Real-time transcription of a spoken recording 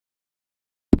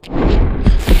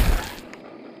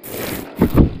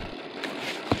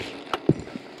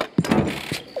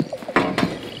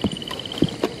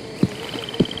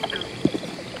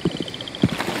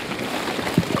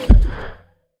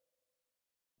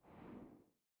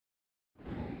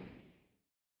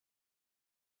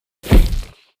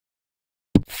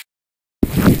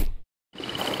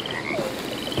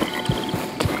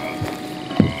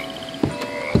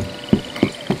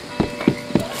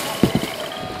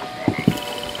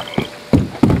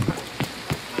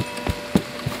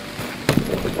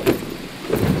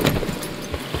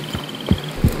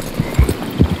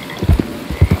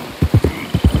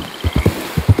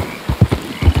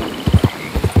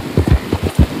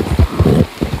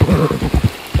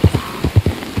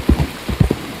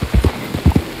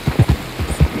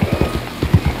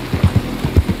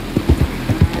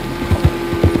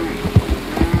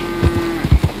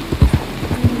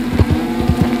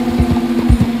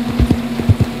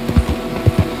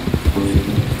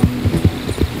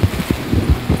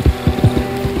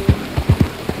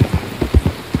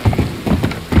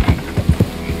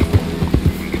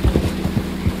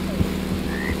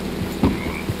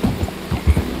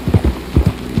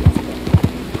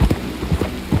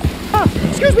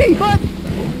Excuse me, but...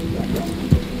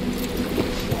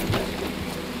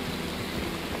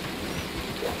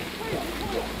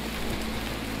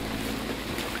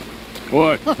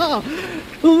 What?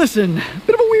 Listen,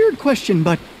 bit of a weird question,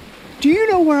 but do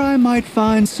you know where I might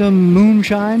find some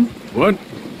moonshine? What?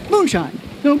 Moonshine.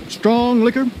 No, strong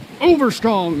liquor.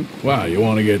 Over-strong. Wow, you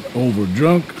want to get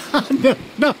over-drunk?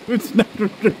 No, it's not for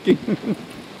drinking.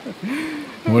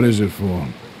 What is it for?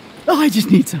 Oh, I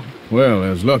just need some. Well,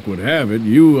 as luck would have it,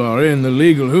 you are in the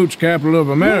legal hooch capital of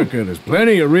America. There's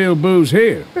plenty of real booze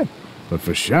here. But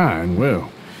for shine, well,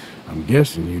 I'm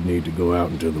guessing you'd need to go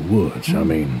out into the woods. I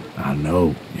mean, I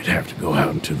know you'd have to go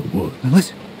out into the woods. Now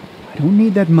listen, I don't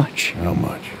need that much. How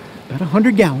much? About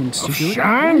 100 gallons. Of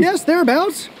shine? Yes,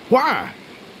 thereabouts. Why?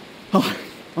 Oh,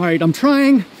 all right, I'm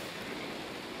trying.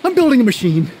 I'm building a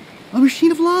machine. A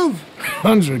machine of love.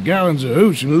 100 gallons of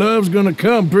hooch and love's gonna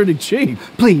come pretty cheap.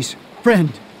 Please,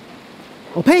 friend.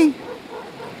 I'll pay.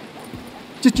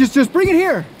 Just bring it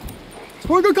here. It's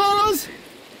for a good cause.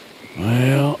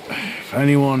 Well, if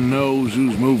anyone knows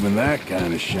who's moving that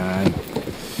kind of shine,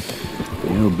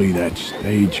 it'll be that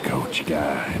stagecoach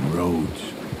guy in Rhodes.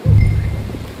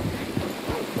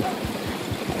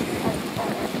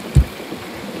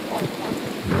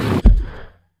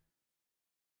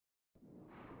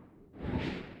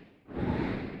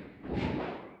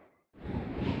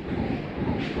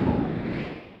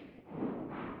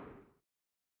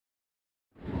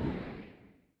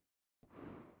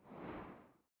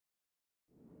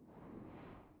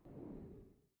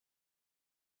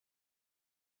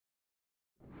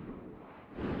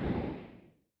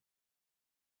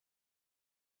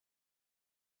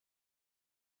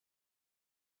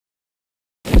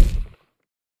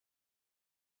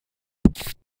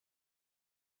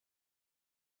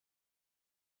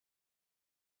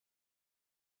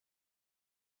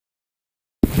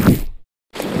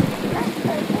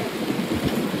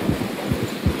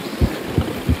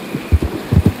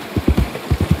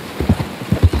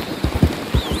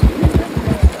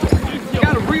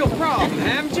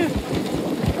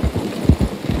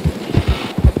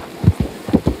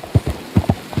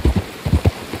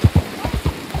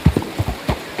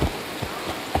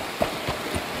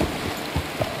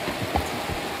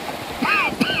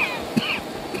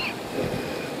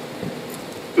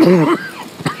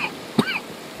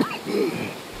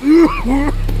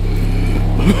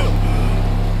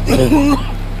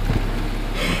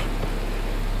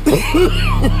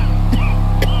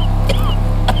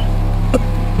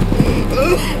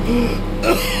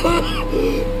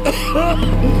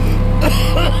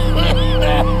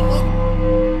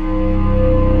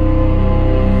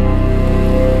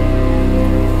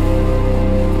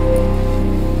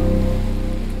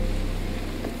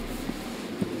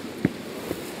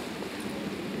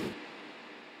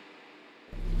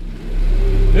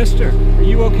 Mister, are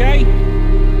you okay?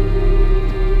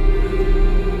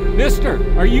 Mister,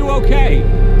 are you okay?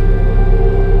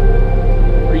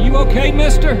 Are you okay,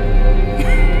 mister?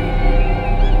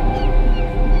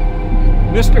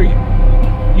 Mister,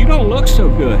 you don't look so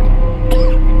good.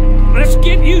 Let's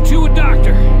get you to a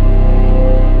doctor.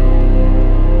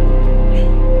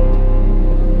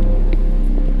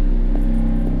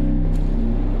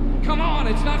 Come on,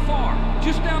 it's not far.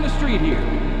 Just down the street here.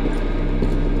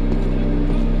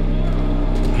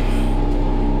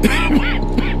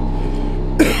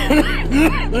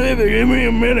 Give me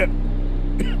a minute.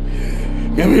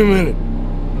 Give me a minute.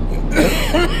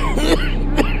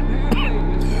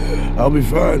 I'll be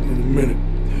fine in a minute.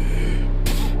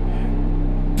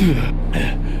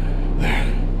 There.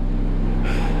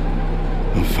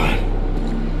 I'm fine.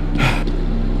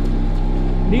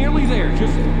 Nearly there,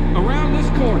 just around this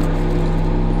corner.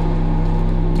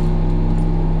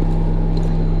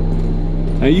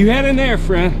 Now you head in there,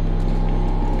 friend.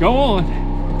 Go on.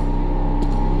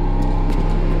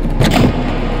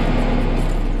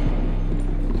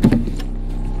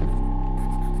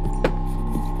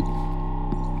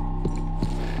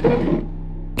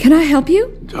 Can I help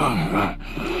you?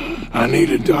 I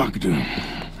need a doctor.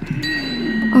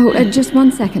 Oh, just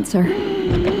 1 second, sir.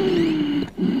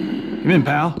 Come in,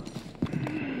 pal.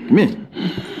 Come in.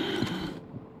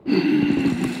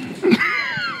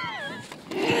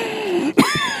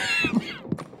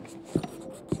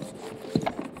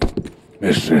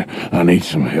 Mister, I need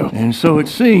some help. And so it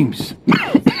seems.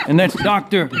 And that's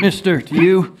Dr. Mister to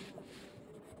you?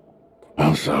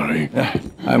 I'm sorry.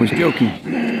 I was joking.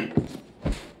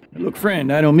 Look,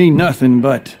 friend, I don't mean nothing,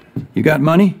 but you got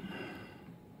money?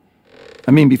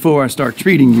 I mean, before I start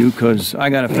treating you, 'cause I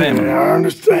got a family. Yeah, I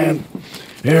understand.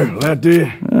 Here, will that do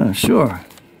you? Sure.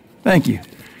 Thank you.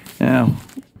 Now,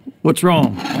 What's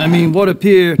wrong? I mean, what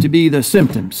appear to be the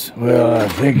symptoms? Well, I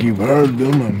think you've heard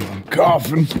them. I'm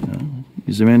coughing.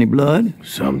 Is there any blood?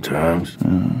 Sometimes.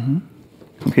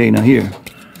 Okay, now here.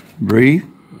 Breathe.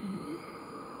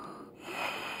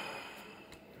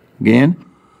 Again.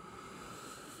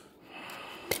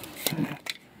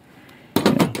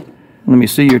 Let me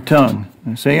see your tongue.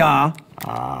 Say ah.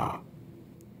 Ah.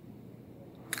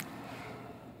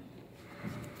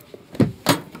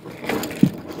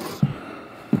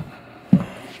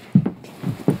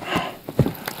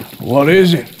 What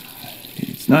is it?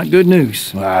 It's not good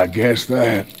news. Well, I guess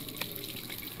that.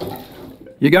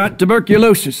 You got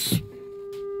tuberculosis.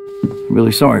 I'm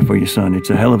really sorry for you, son. It's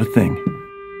a hell of a thing.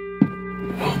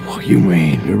 What do you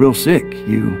mean? You're real sick.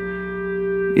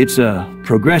 It's a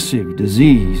progressive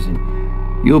disease, and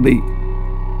you'll be...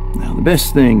 Now, the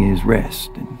best thing is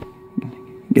rest, and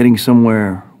getting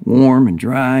somewhere warm and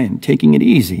dry, and taking it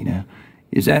easy. Now,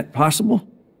 is that possible?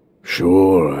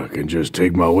 Sure, I can just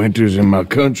take my winters in my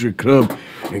country club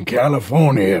in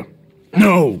California.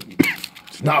 No,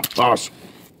 it's not possible.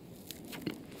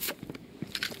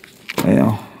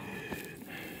 Well,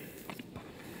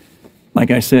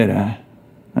 like I said,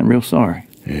 I'm real sorry.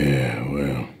 Yeah,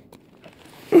 well...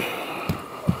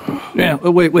 Yeah,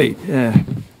 wait.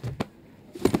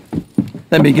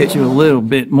 Let me get you a little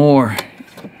bit more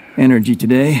energy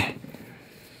today.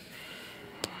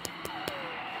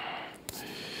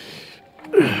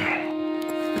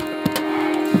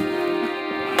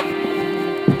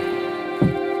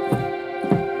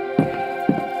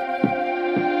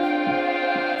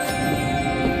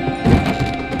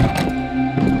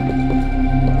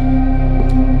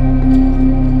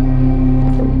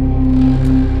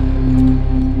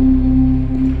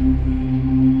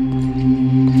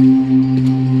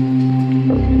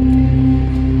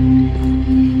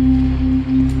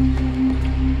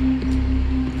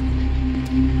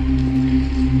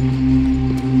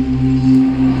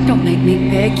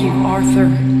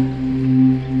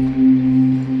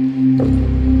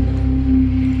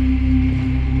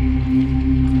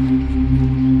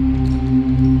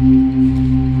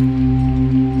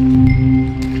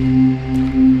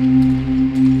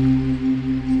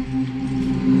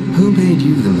 Who made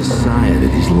you the Messiah to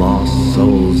these lost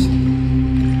souls?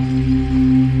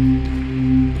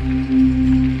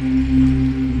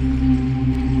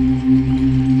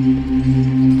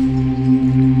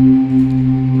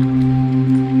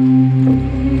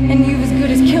 And you've as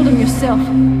good as killed him yourself.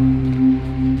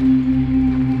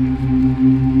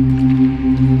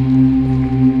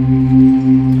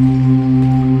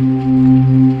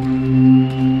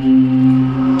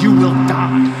 You will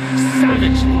die,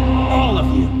 savagely, all of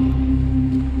you.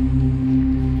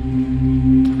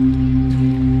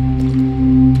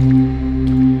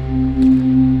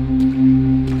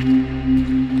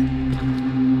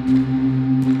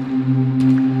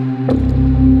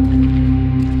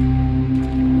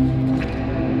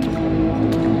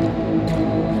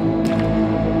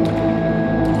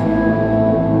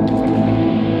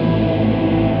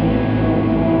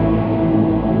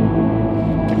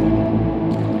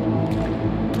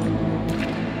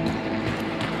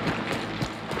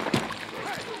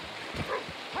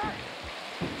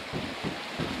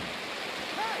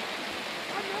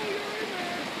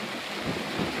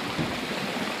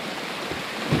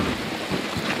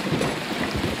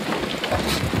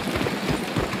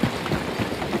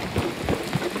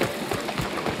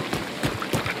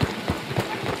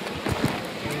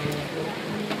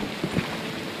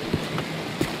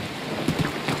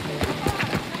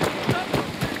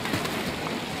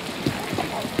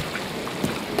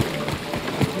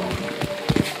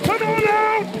 Come on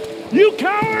out! You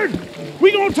coward!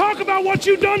 We gonna talk about what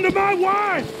you done to my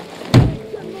wife!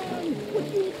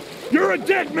 You're a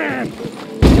dead man!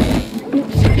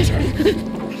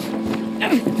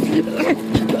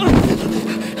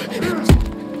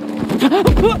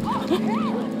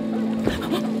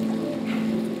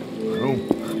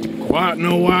 Don't quite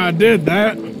know why I did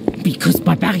that. Because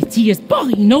barbarity is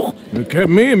boring, no? It kept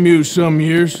me amused some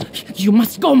years. You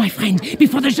must go, my friend,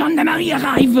 before the gendarmerie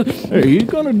arrive. Hey, you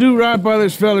gonna do right by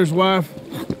this feller's wife?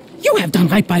 You have done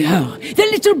right by her. The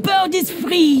little bird is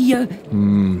free.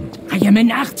 I am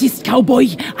an artist,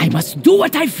 cowboy. I must do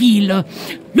what I feel.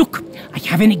 Look, I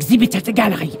have an exhibit at the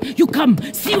gallery. You come,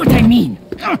 see what I mean.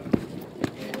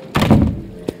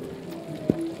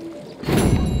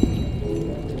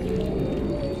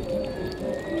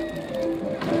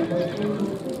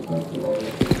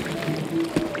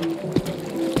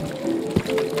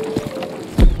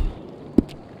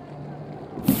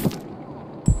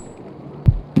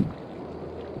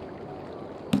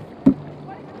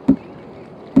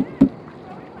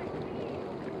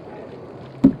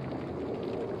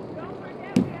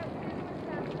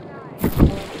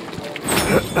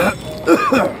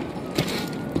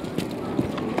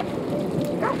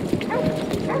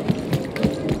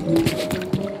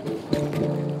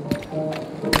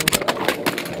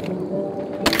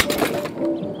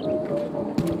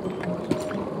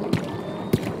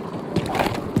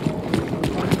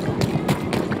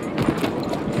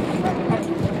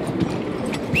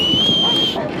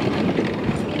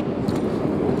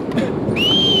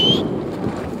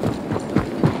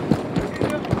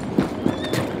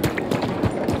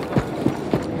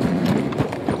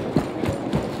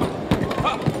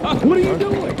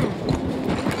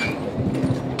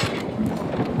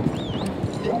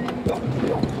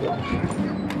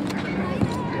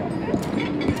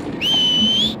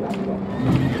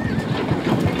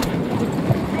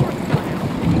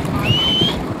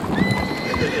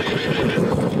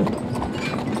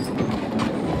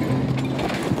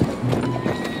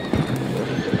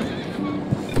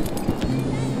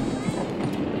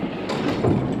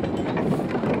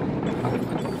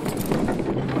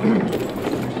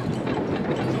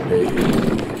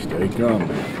 Stay calm.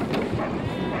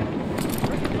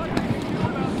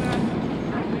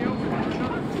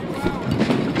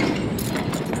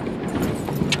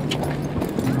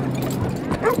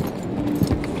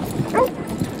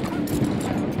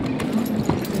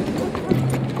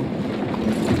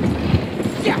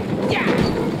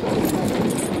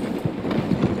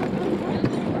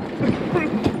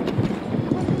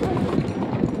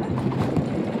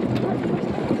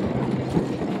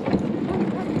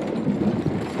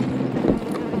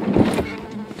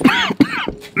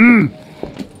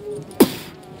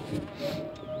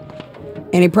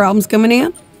 Any problems coming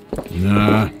in?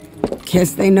 Nah.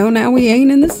 Guess they know now we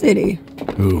ain't in the city.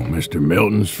 Who, Mr.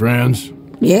 Milton's friends?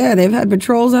 Yeah, they've had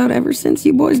patrols out ever since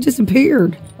you boys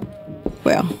disappeared.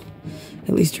 Well,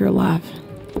 at least you're alive.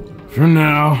 For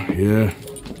now, yeah.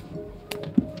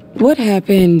 What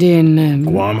happened in,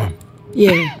 Guama?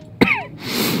 Yeah.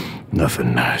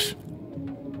 Nothing nice.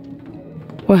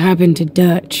 What happened to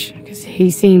Dutch? Because he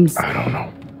seems... I don't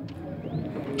know.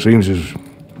 Seems as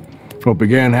what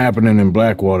began happening in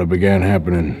Blackwater began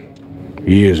happening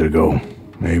years ago,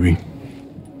 maybe.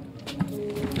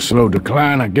 A slow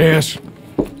decline, I guess.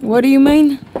 What do you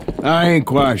mean? I ain't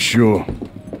quite sure.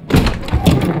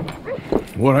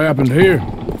 What happened here?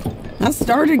 I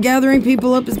started gathering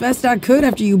people up as best I could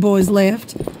after you boys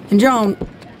left. And John,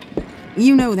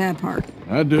 you know that part.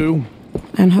 I do.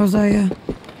 And Hosea?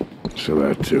 So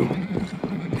that too.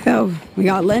 Hell, we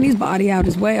got Lenny's body out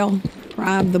as well.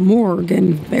 Robbed the morgue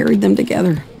and buried them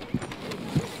together.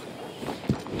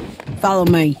 Follow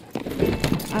me.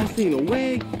 I seen a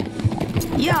wig.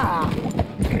 Yeah.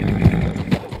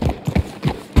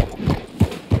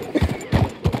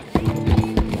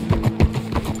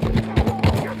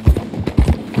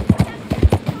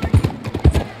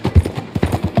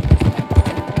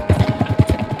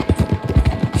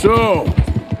 So,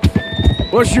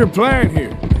 what's your plan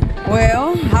here?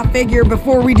 Well, I figure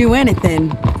before we do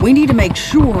anything, we need to make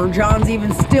sure John's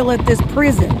even still at this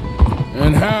prison.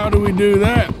 And how do we do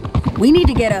that? We need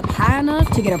to get up high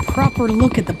enough to get a proper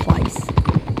look at the place.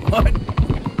 What?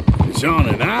 It's on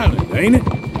an island, ain't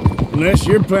it? Unless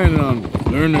you're planning on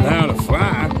learning how to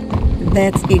fly.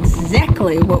 That's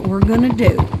exactly what we're gonna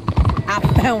do. I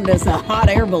found us a hot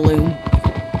air balloon.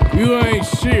 You ain't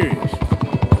serious.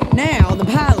 Now, the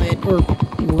pilot, or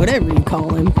whatever you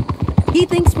call him, he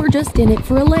thinks we're just in it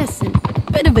for a lesson.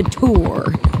 Bit of a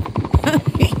tour.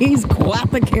 He's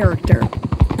quite the character.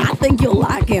 I think you'll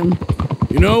like him.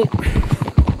 You know,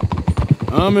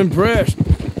 I'm impressed.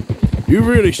 You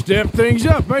really stepped things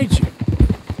up, ain't you?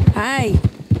 Hey,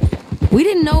 we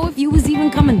didn't know if you was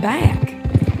even coming back.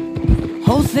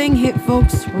 Whole thing hit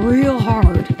folks real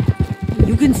hard.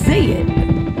 You can see it.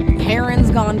 Heron's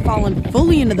gone falling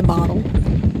fully into the bottle.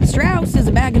 Strauss is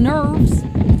a bag of nerves.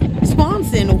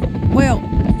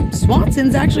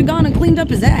 Swanson's actually gone and cleaned up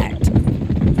his act.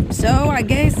 So I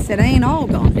guess it ain't all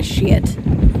gone to shit.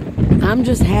 I'm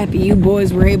just happy you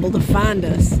boys were able to find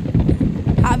us.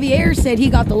 Javier said he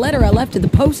got the letter I left at the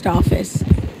post office.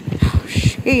 Oh,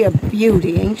 she a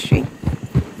beauty, ain't she?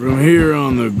 From here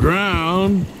on the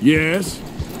ground, yes.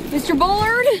 Mr.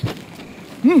 Bullard?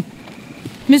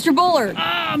 Mr. Bullard.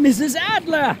 Ah, Mrs.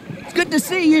 Adler! It's good to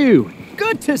see you.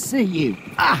 Good to see you.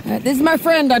 This is my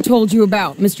friend I told you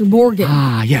about, Mr. Morgan.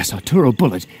 Ah, yes, Arturo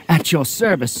Bullard. At your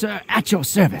service, sir. At your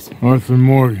service. Arthur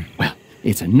Morgan. Well,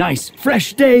 it's a nice,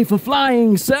 fresh day for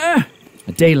flying, sir.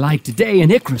 A day like today,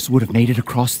 and ICARUS would have made it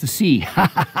across the sea.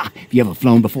 Have you ever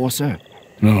flown before, sir?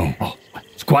 No. Oh,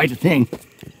 it's quite a thing.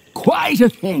 Quite a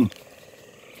thing.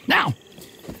 Now,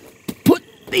 put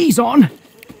these on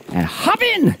and hop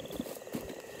in.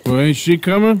 Well, ain't she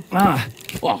coming?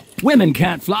 Well, women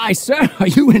can't fly, sir. Are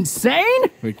you insane?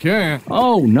 They can't.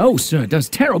 Oh, no, sir. It does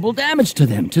terrible damage to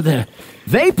them, to their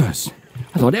vapors.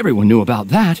 I thought everyone knew about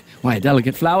that. Why, a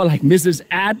delicate flower like Mrs.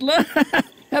 Adler?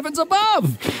 Heavens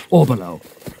above. Or below.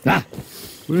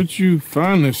 Where'd you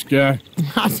find this guy?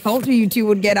 I told you two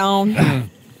would get on.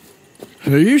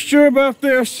 Are you sure about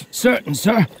this? Certain,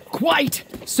 sir. Quite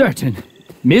certain.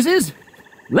 Mrs.,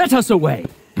 let us away.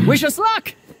 Wish us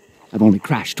luck. I've only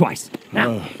crashed twice.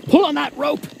 Now, pull on that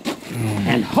rope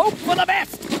and hope for the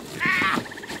best.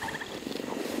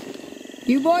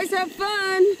 You boys have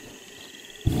fun.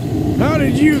 How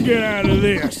did you get out of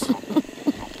this?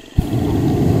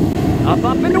 Up,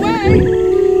 and away!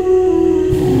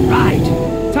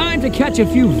 Right. Time to catch a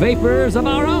few vapors of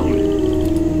our own.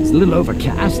 It's a little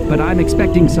overcast, but I'm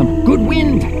expecting some good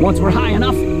wind once we're high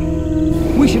enough.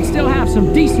 We should still have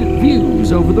some decent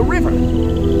views over the river.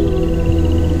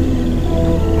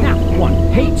 Now, one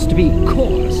hates to be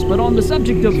coarse, but on the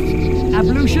subject of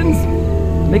ablutions,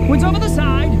 liquids over the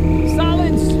side,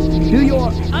 solids, do your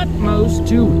utmost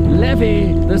to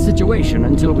levy the situation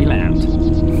until we land.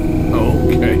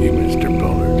 Okay, Mr.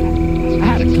 Bullard. I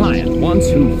had a client once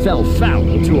who fell foul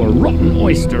to a rotten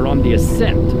oyster on the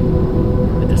ascent.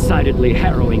 A decidedly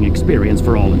harrowing experience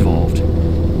for all involved.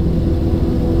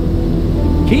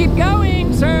 Keep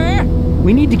going, sir!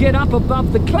 We need to get up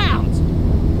above the clouds.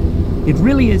 It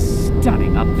really is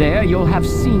stunning up there. You'll have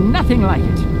seen nothing like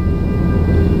it.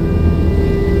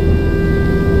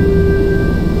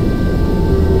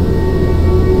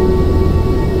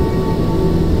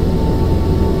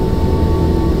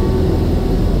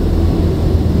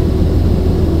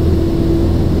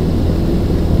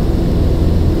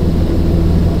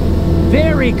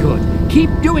 Very good. Keep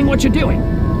doing what you're doing.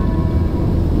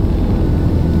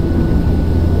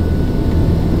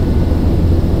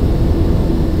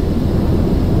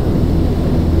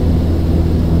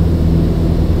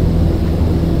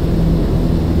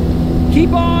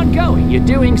 Keep on going. You're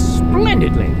doing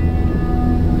splendidly.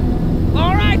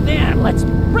 All right, then. Let's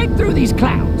break through these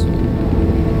clouds.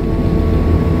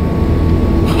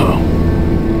 Oh,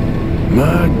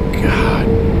 my God.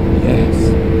 Yes,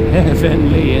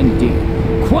 heavenly indeed.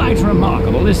 Quite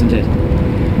remarkable, isn't it?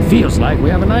 Feels like we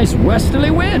have a nice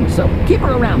westerly wind, so keep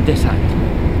her around this height.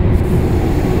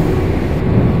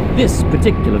 This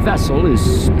particular vessel is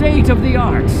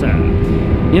state-of-the-art, sir.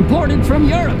 Imported from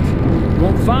Europe.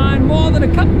 Won't find more than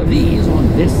a couple of these on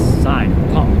this side of the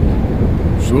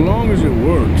pond. So long as it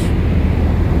works.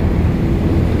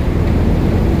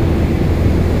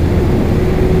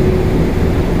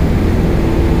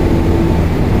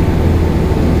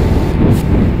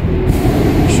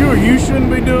 Sure you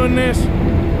shouldn't be doing this?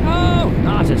 Oh,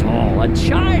 not at all. A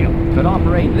child could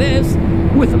operate this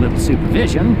with a little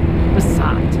supervision.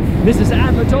 Besides, Mrs.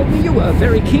 Adler told me you were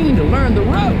very keen to learn the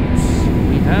ropes.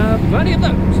 We have plenty of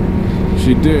those.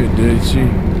 She did she?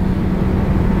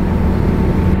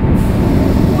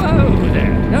 Whoa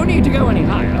there. No need to go any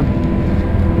higher.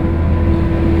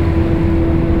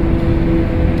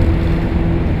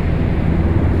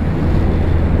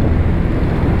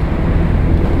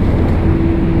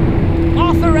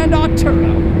 Arthur and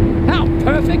Arturo. How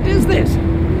perfect is this?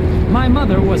 My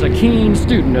mother was a keen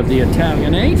student of the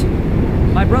Italianate.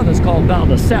 My brother's called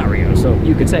Baldessario, so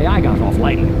you could say I got off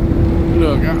lightly.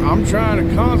 Look, I'm trying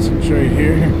to concentrate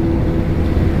here.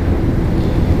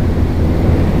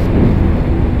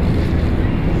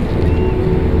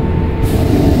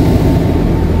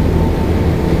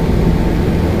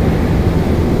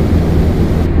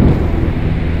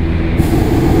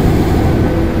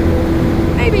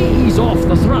 Maybe ease off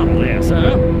the throttle there,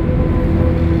 sir.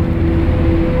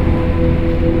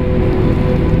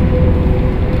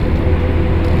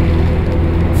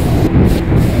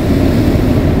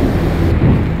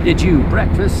 Did you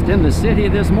breakfast in the city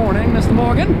this morning, Mr.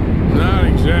 Morgan? Not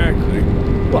exactly.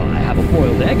 Well, I have a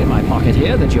boiled egg in my pocket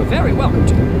here that you're very welcome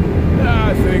to.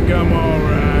 I think I'm all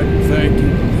right, thank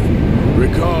you.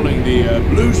 Recalling the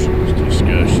ablutions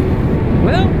discussion.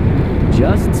 Well,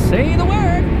 just say the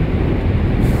word.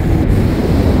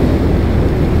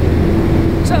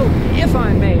 So, if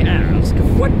I may ask,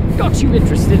 what got you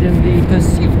interested in the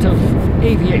pursuit of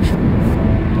aviation?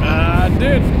 I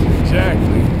didn't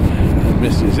exactly.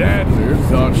 Mrs. Adler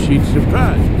thought she'd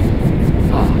surprise me.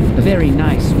 Ah, a very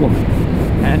nice woman.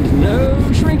 And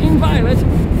no shrinking violet.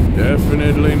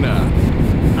 Definitely not.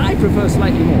 I prefer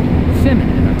slightly more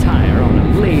feminine attire on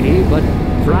a lady, but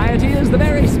variety is the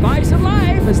very spice of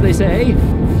life, as they say.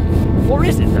 Or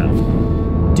is it,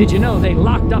 though? Did you know they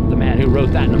locked up the man who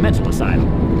wrote that in a mental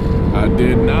asylum? I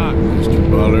did not, Mr.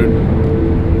 Bullard.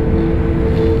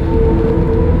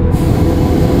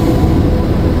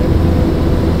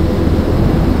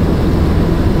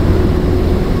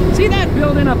 See that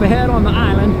building up ahead on the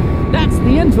island? That's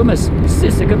the infamous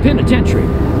Sisika Penitentiary.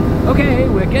 Okay,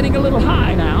 we're getting a little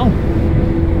high now.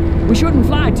 We shouldn't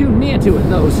fly too near to it,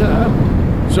 though, sir.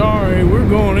 Sorry, we're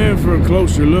going in for a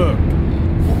closer look.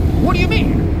 What do you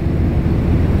mean?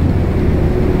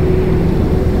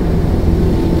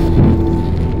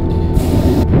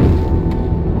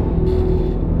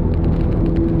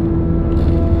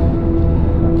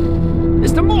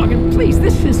 Mr. Morgan, please,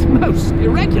 this is most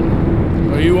irregular.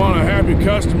 Well, you want a happy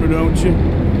customer, don't you?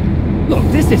 Look,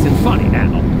 this isn't funny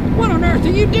now. What on earth are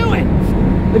you doing?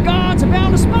 The guards are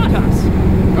bound to spot us.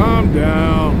 Calm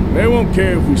down. They won't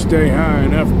care if we stay high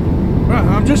enough.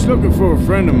 I'm just looking for a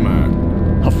friend of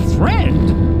mine. A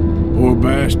friend? Poor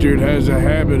bastard has a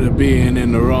habit of being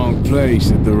in the wrong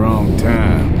place at the wrong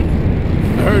time.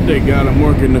 I heard they got him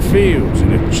working the fields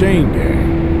in a chain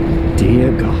gang.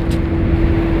 Dear God.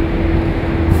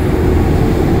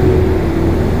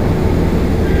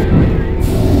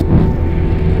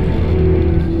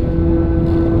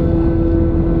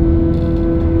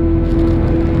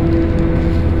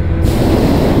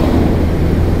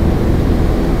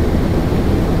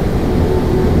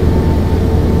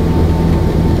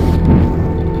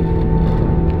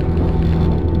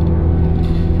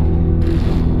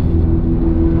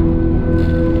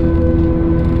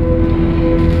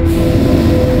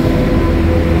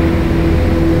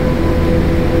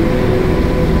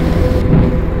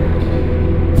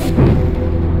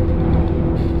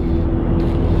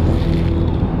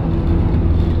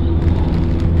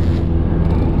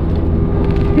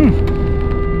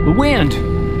 The wind.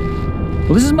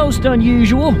 Well, this is most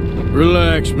unusual.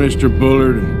 Relax, Mr.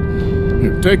 Bullard.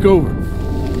 Here, take over.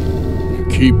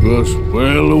 Keep us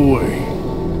well away.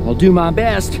 I'll do my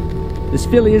best. This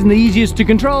filly isn't the easiest to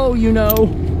control, you know.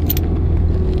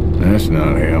 That's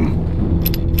not him.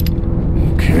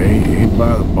 Okay, ain't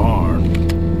by the barn.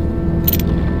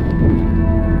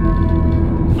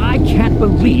 I can't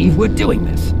believe we're doing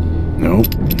this.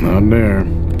 Nope, not there.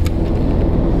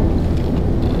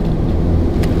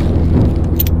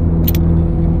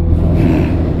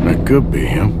 That could be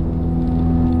him.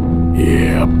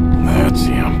 Yep, that's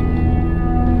him.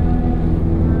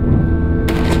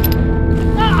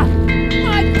 Ah!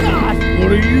 My God!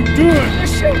 What are you doing? They're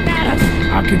shooting at us!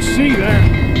 I can see that.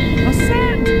 A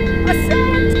scent! A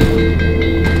scent!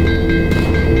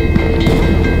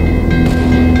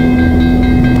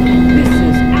 This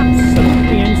is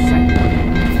absolutely insane.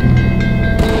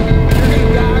 You're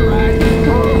gonna die, right?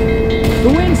 The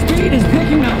wind speed is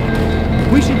picking up.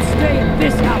 We should stay at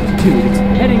this altitude. It's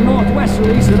heading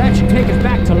northwesterly, so that should take us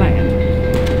back to land.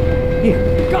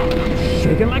 Here, God, I'm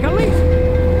shaking like a leaf.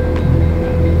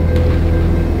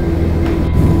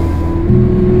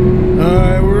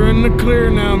 Alright, we're in the clear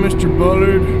now, Mr.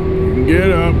 Bullard. You can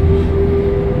get up.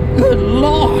 Good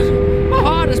Lord! My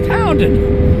heart is pounding!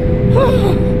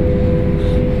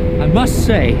 I must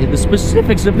say, the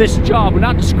specifics of this job were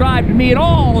not described to me at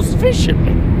all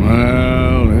sufficiently.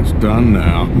 Well, it's done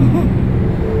now.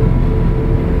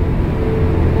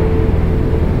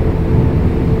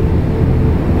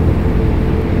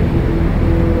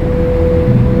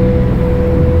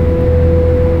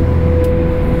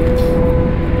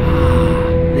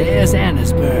 There's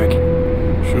Annesburg.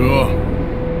 Sure.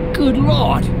 Good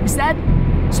Lord! Is that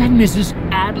Mrs.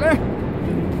 Adler?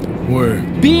 Where?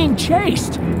 Being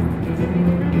chased!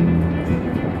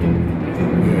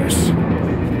 Yes.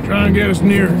 Try and get us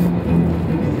near.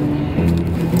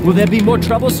 Will there be more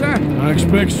trouble, sir? I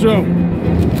expect so.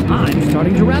 I'm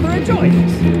starting to rather enjoy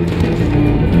this.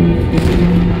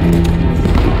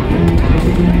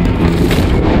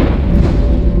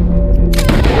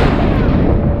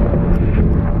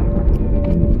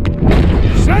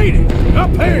 Sadie!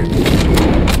 Up here!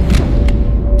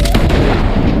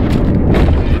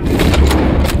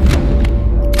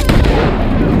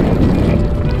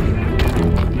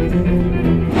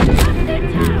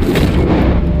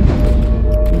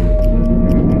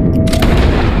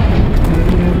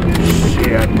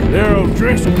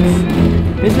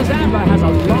 Mrs. Adler has a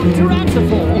lot to answer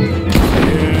for.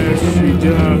 Yes, she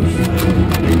does.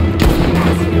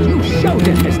 You showed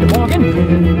it, Mr. Morgan.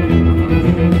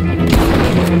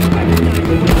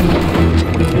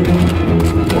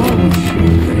 What would she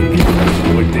think?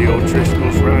 With the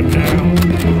O'Driscolls right now.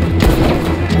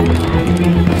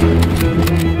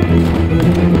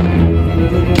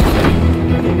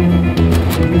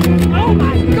 Oh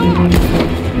my God!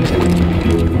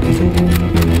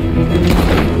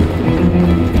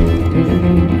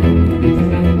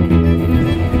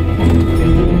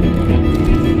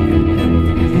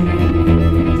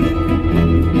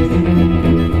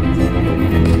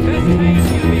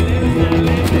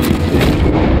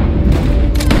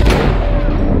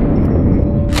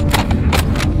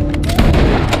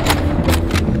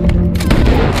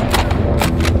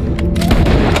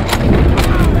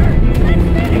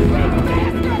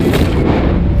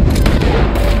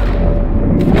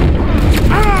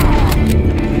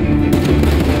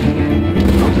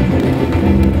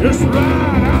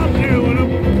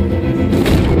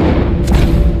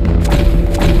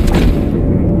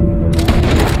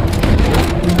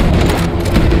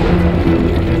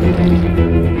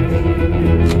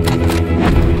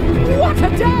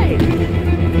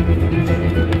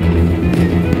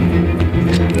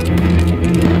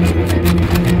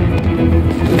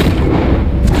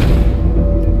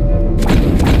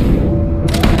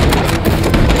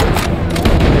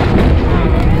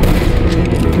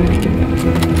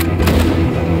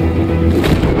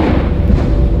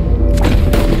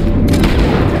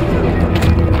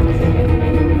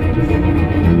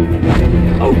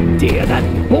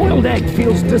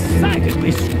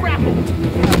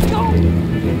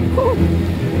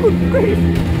 Good grief!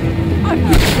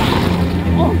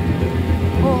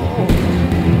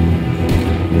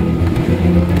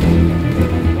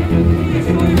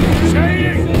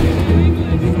 Sadie!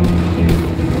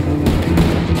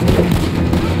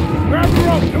 Grab the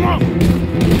rope, come on!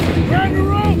 Grab the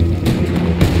rope!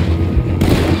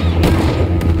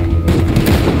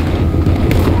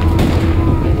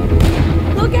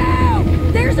 Look out!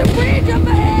 There's a bridge up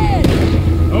ahead!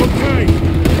 Okay,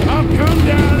 I'll come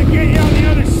down and get you on the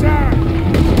other side.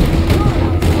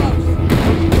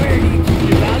 Where do you keep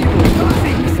your valuables?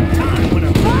 Save me some time when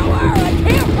I'm... Power! I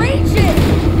can't reach it!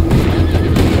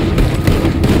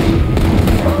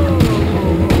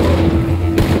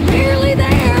 Nearly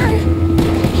there!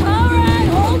 Alright,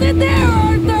 hold it there,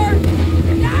 Arthur!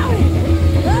 Got it!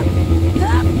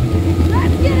 Up!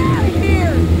 Let's get out of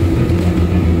here!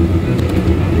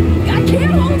 I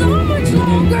can't hold on much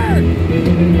longer!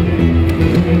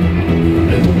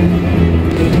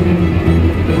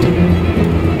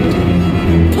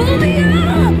 Pull me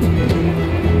up!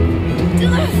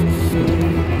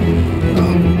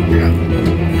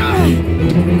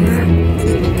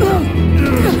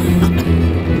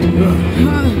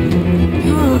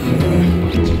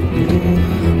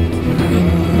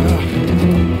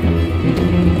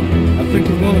 I think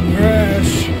we're gonna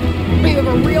crash. You have a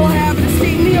real habit of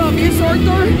stating the obvious,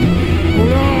 Arthur.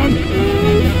 Hold on.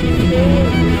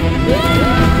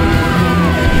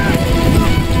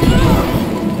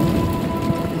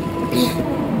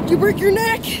 Did you break your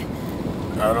neck?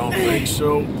 I don't think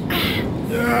so.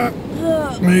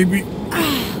 Maybe.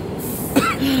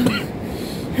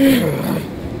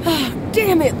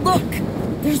 Damn it, look!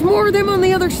 There's more of them on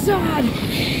the other side.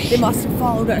 They must have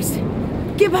followed us.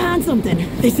 Get behind something.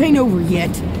 This ain't over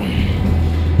yet.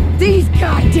 These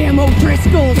goddamn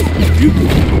O'Driscolls!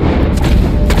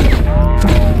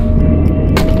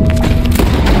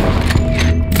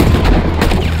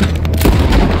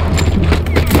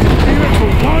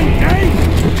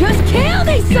 Just kill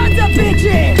these sons of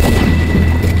bitches!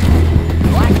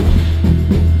 What?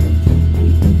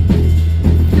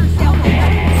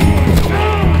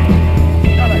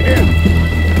 Got a hit.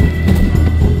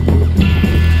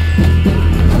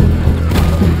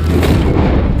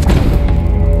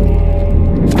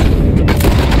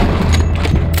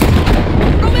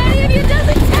 How many of you does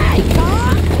it take,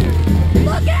 huh?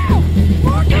 Look out!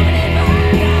 More coming in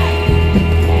behind us!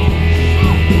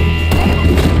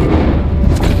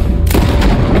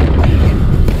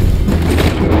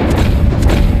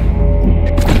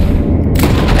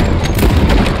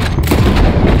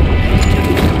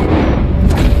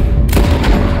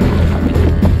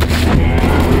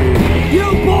 You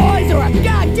boys are a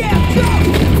goddamn joke!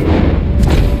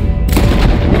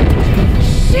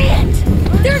 Shit!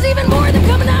 There's even more of them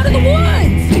coming out of the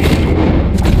woods!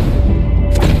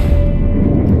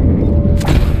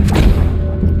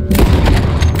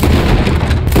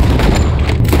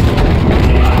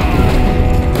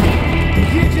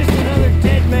 You're just another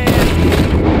dead man.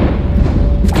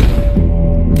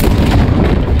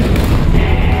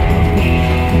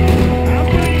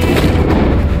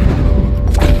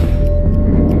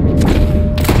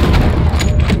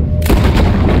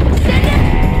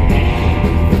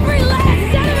 Every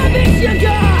last son of a bitch you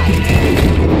got!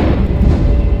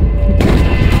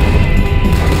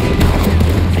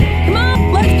 Come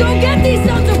on, let's go get these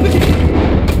sons of bitches!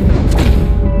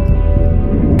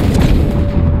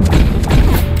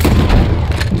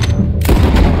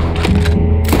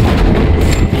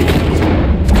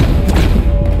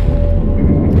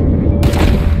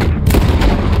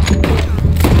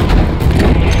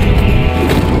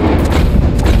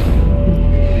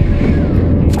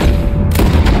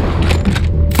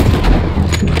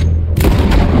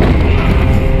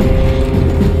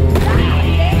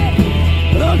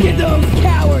 Look at those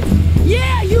cowards!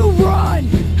 Yeah, you run!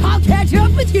 I'll catch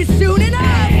up with you soon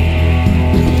enough!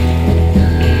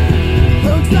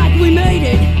 Looks like we made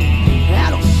it.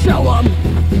 That'll show them.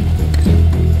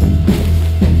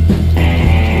 The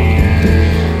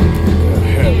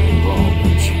hell is wrong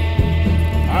with you?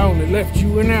 I only left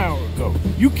you an hour ago.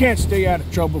 You can't stay out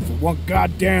of trouble for one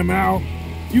goddamn hour.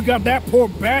 You got that poor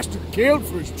bastard killed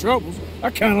for his troubles. I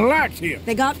kinda liked him.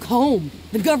 They got Combe,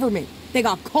 the government. They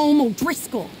got Combe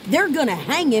O'Driscoll. They're gonna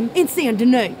hang him in Saint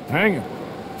Denis. Hang him.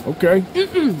 Okay.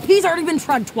 He's already been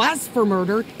tried twice for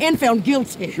murder and found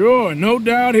guilty. Sure, no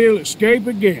doubt he'll escape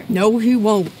again. No, he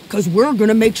won't, because we're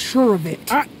gonna make sure of it.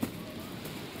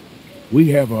 We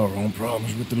have our own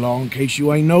problems with the law in case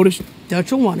you ain't noticed.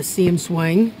 Dutch will want to see him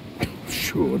swing.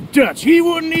 Sure, Dutch. He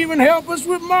wouldn't even help us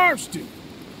with Marston.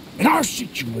 And our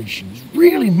situation is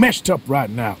really messed up right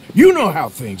now. You know how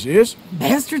things is.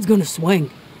 Bastard's gonna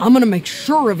swing. I'm gonna make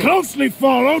sure of it. Closely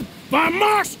followed by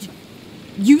Must!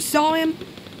 You saw him?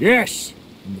 Yes,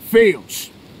 in the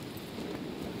fields.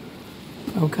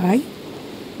 Okay.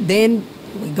 Then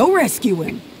we go rescue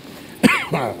him.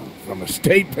 From a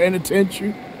state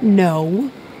penitentiary? No.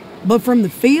 But from the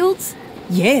fields?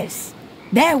 Yes.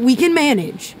 That we can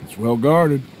manage. It's well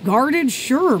guarded. Guarded,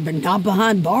 sure, but not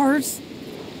behind bars.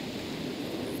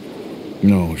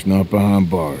 No, it's not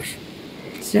behind bars.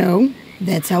 So,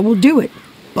 that's how we'll do it.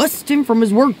 Bust him from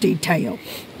his work detail.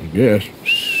 I guess.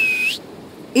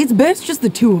 It's best just the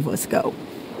two of us go.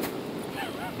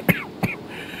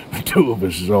 The two of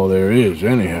us is all there is,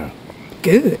 anyhow.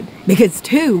 Good, because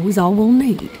two is all we'll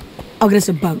need. I'll get us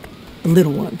a boat, a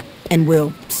little one, and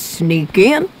we'll sneak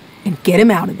in and get him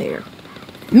out of there.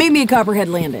 Meet me at Copperhead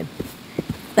Landing.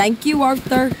 Thank you,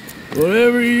 Arthur.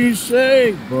 Whatever you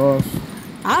say, boss.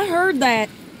 I heard that.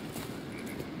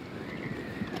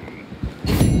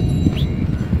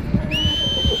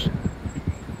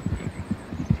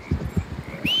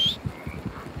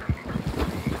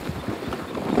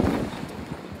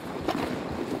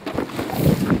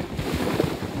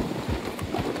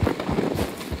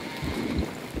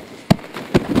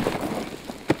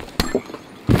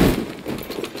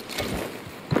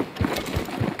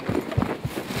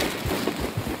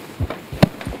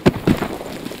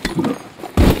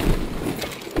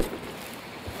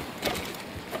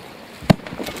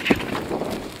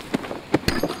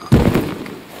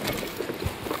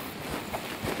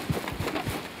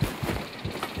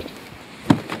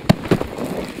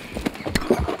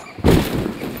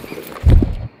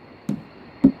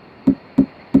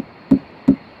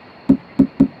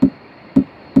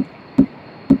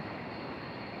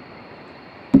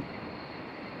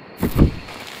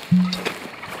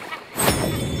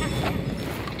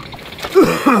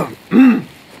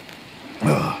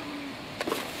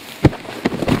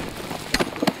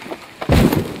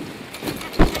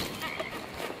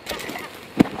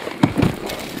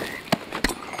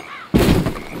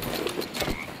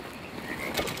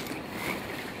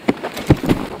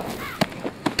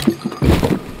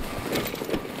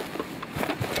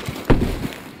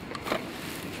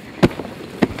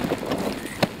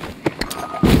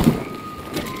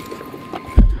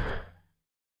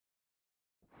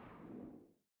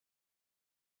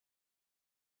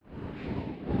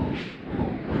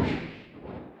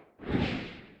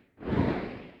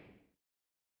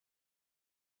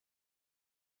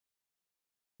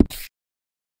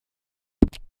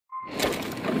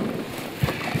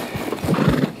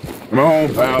 Come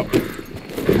on, pal.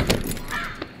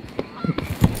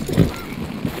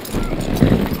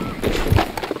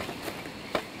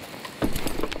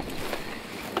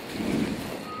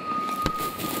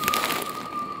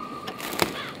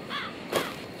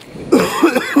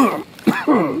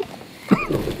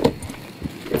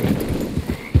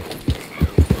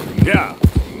 Yeah.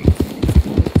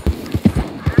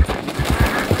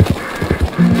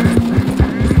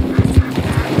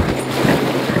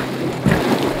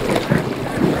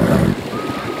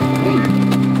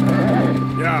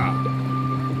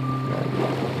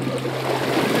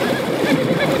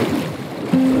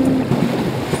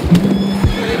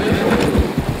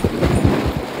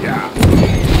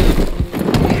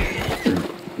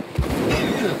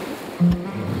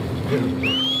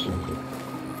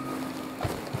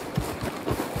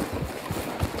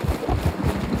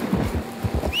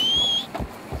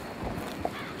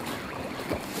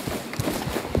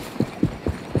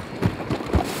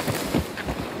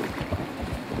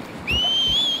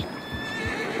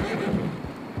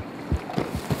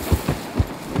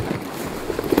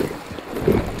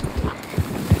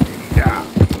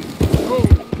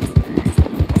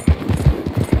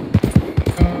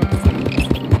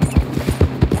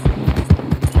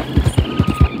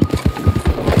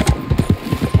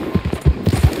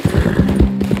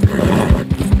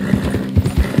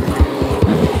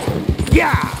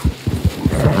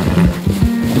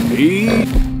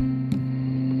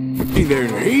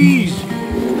 There, easy.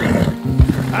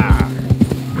 Ah.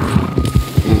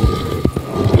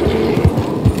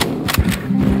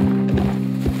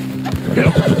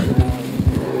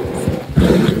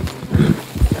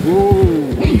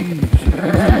 Whoa, easy.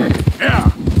 Yeah.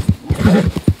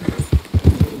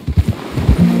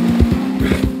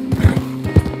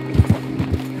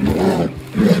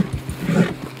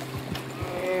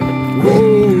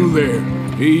 Whoa there,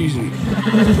 easy.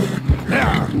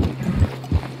 Yeah.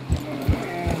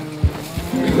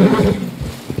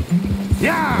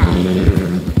 Yeah!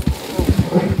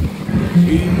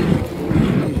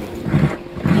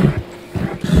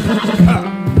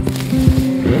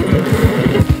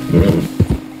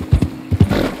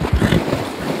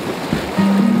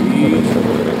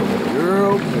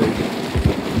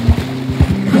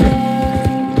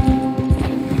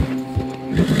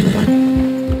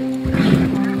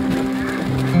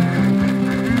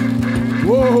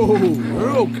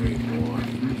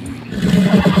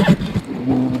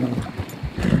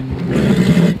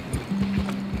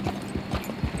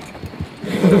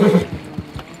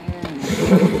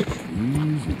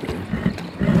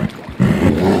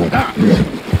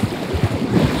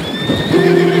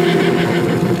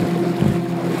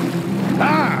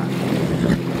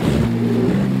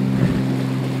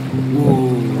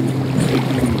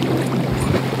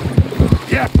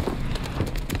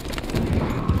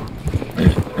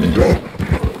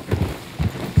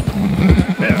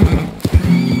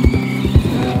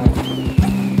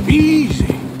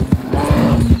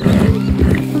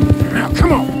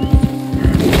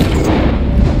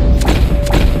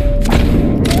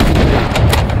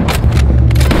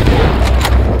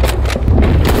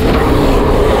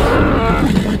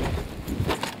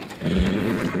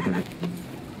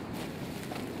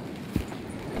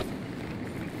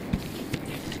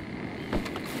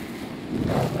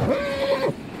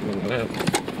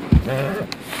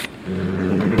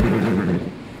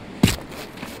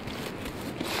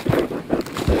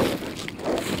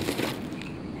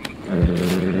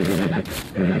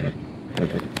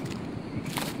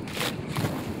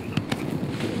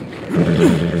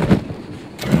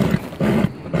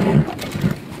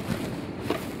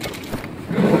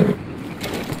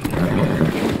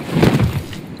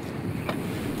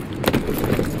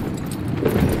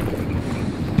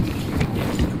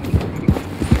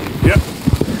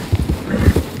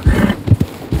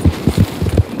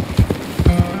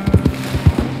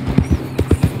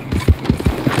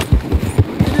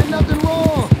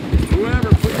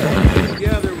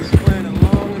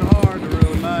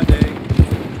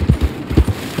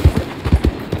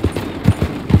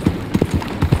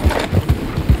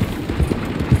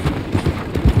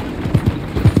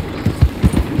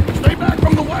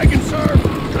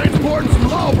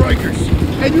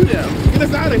 Hey, you there! Get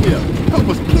us out of here! Help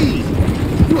us, please!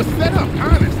 You were set up,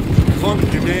 honest! Funk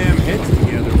your damn heads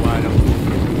together, why don't you?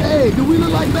 Hey, do we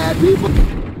look like bad people?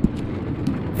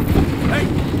 Hey,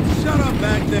 shut up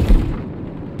back there!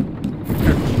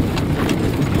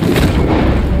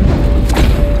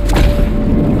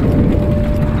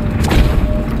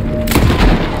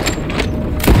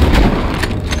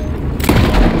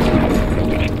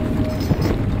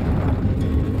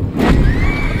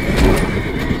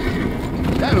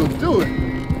 That'll do it!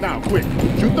 Now, quick,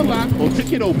 shoot the lock or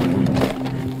kick it open.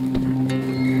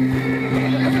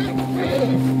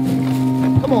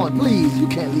 Come on, please. You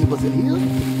can't leave us in here.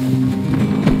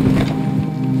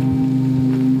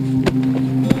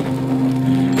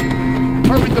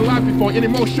 Hurry the lock before any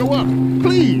more show up.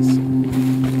 Please!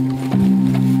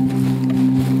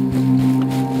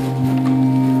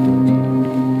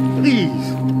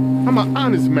 Please! I'm an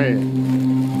honest man.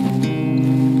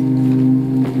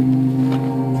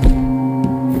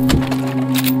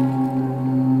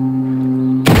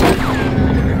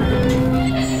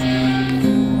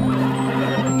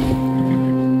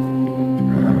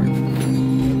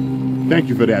 Thank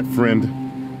you for that, friend.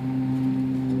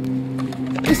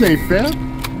 This ain't fair.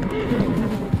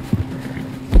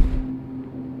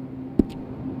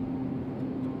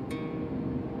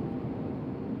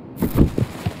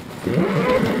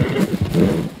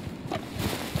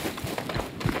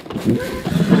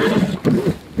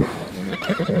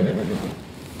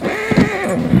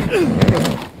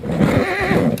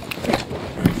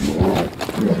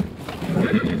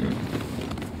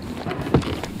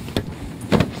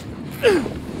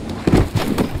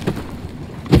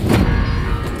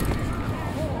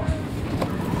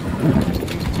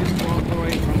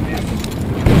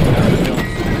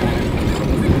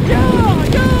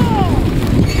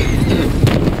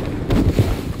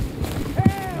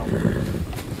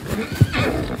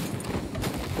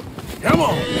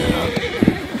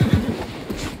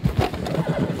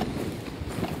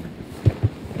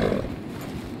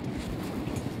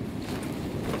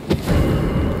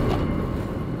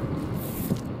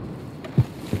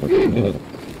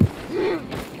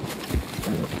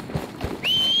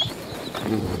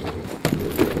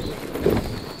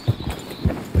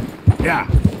 Yeah.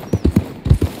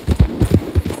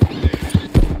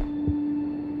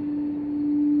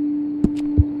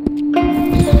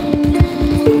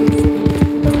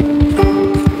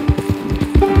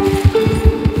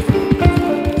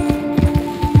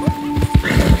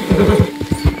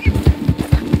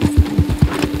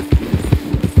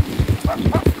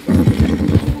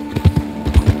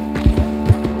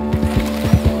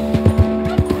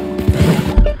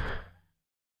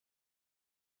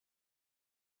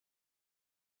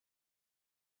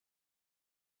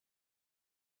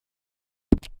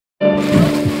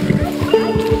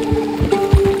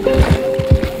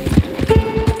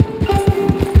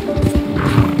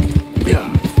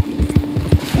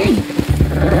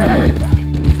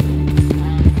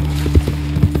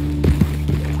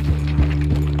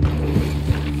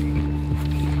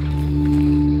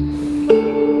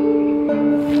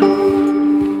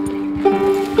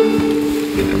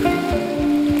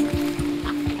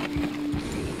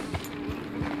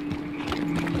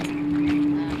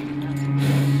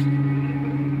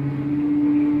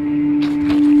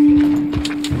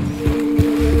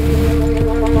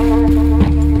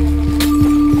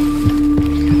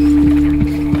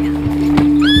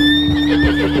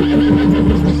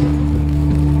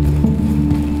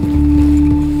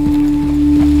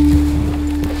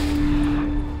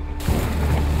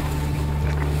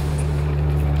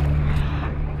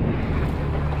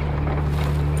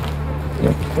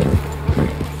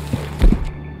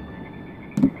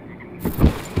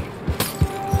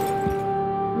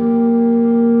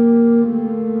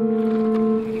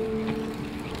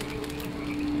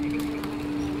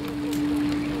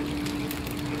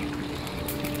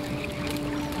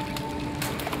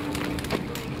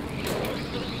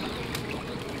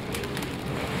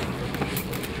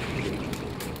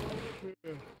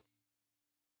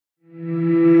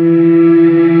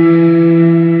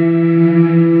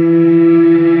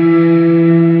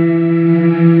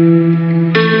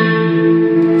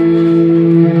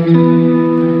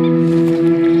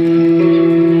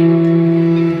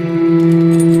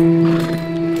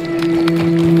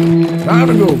 Time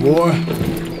to go, boy.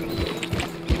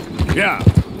 Yeah.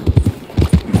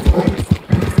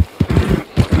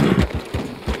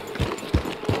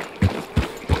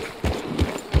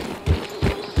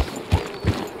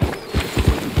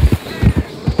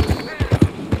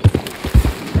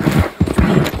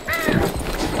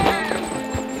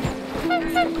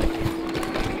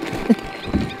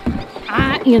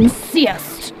 I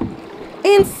insist.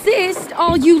 Insist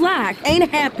all you like. Ain't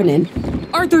happening.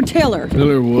 Arthur, tell her. Tell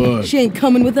her what? She ain't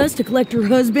coming with us to collect her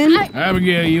husband.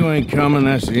 Abigail, you ain't coming.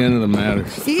 That's the end of the matter.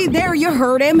 See, there you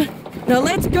heard him. Now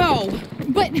let's go.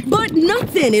 But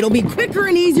nothing. It'll be quicker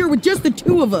and easier with just the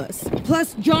two of us.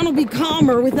 Plus, John will be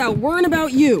calmer without worrying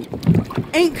about you.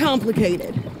 Ain't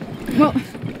complicated. Well,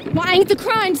 I ain't the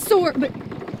kind sort, but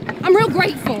I'm real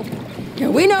grateful. Yeah,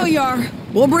 we know you are.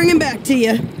 We'll bring him back to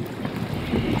you.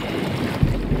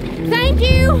 Thank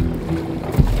you!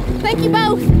 Thank you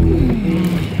both!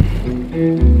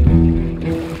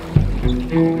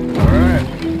 Alright,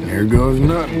 here goes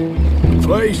nothing. The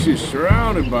place is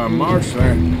surrounded by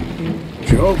marshland.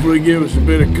 Should hopefully give us a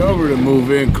bit of cover to move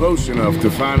in close enough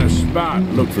to find a spot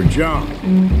and look for John.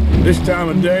 This time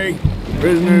of day,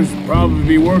 prisoners will probably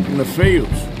be working the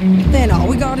fields. Then all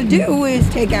we gotta do is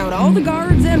take out all the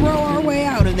guards and row our way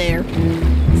out of there.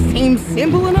 Seems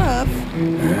simple enough.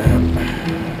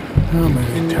 How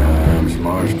many times,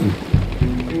 Marston?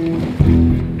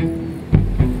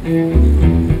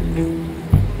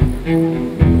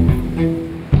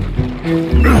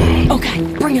 Okay,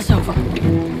 bring us over.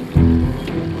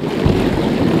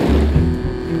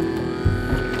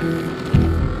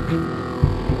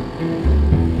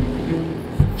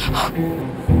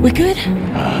 We good?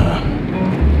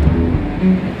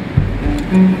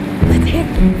 Let's hit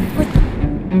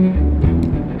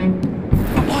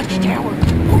a watchtower.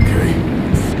 Okay.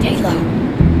 Stay low.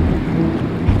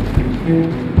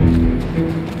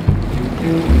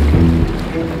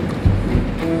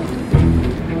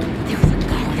 There's a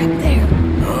guard up there.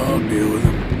 I'll deal with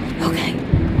him. Okay,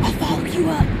 I'll follow you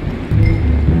up.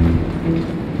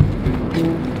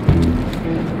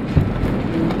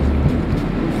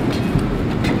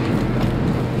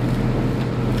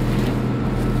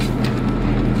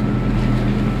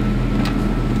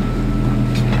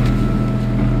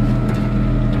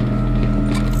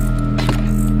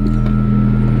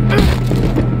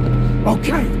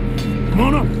 Okay, come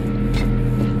on up.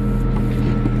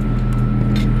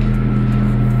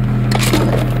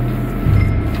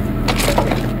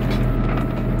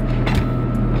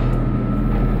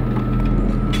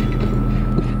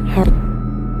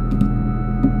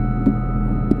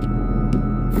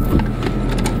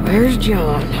 Where's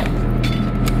John?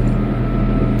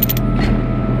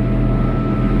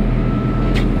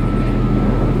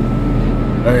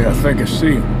 Hey, I think I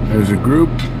see him. There's a group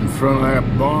in front of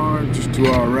that barn just to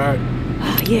our right.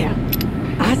 Yeah,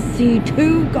 I see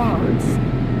 2 guards.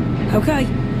 Okay,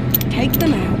 take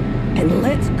them out and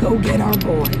let's go get our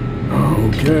boy.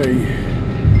 Okay.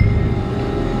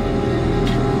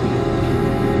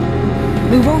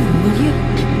 Move over, will you?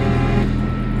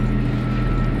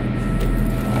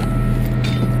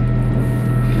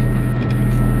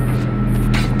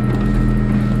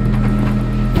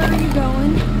 Where are you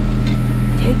going?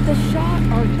 Take the shot,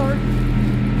 Arthur.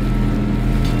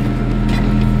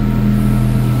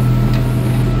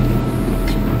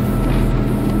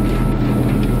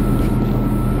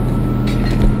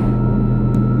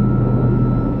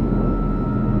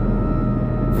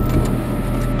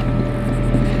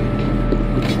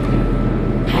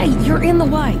 Hey, you're in the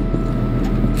way.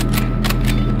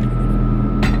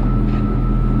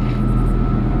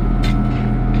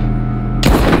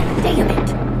 Damn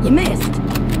it! You missed.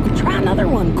 Try another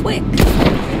one, quick.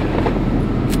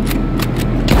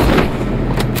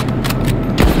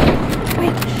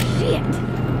 Wait, shit.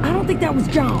 I don't think that was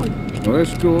John. Well,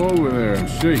 let's go over there and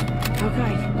see.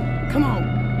 Okay, come on.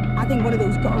 I think one of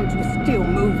those guards was still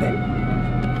moving.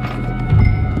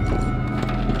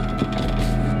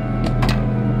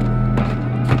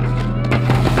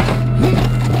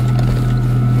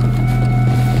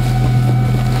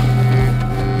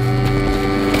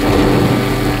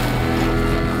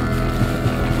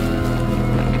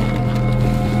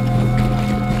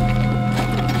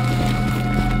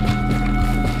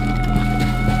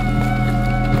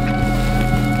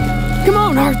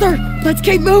 Arthur, let's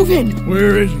keep moving.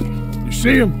 Where is he? You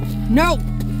see him? No.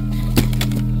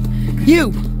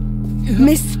 You,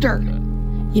 Mister.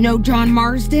 You know John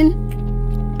Marsden?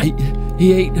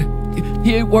 He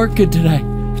ain't working today.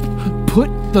 Put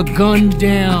the gun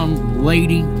down,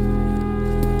 lady.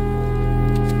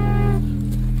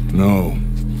 No.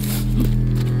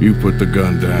 You put the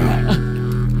gun down.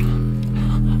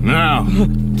 Now.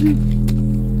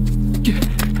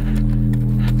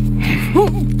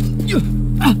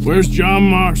 Where's John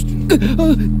Marston?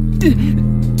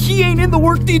 He ain't in the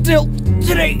work detail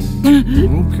today.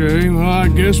 Okay, well, I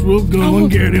guess we'll go and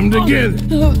get him together.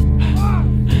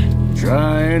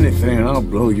 Try anything and I'll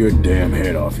blow your damn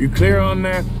head off. You clear on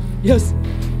that? Yes.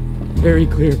 Very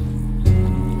clear.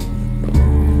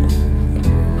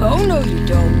 Oh, no, you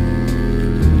don't.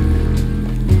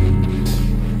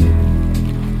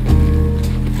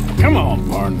 Come on,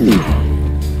 partner.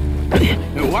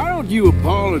 Now, why don't you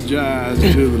apologize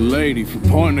to the lady for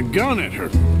pointing a gun at her?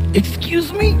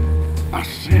 Excuse me? I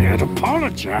said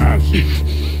apologize.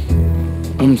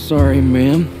 I'm sorry,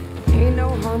 ma'am. Ain't no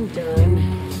harm done.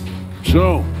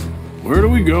 So, where do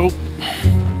we go?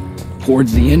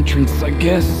 Towards the entrance, I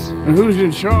guess. And who's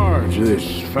in charge of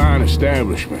this fine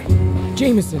establishment?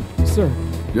 Jameson, sir.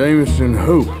 Jameson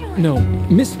who? No,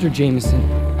 Mr. Jameson.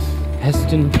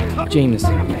 Heston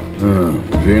Jameson.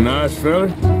 Is he a nice fella?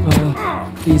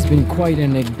 He's been quite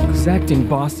an exacting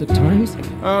boss at times.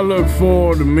 I look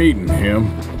forward to meeting him.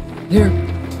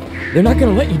 They're not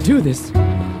gonna let you do this.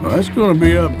 Well, that's gonna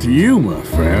be up to you, my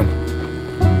friend.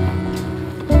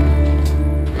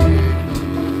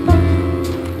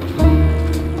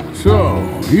 So,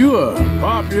 you a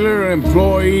popular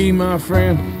employee, my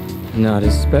friend? Not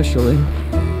especially.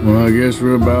 Well, I guess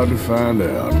we're about to find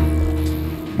out.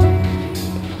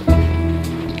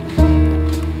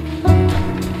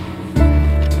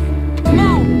 Come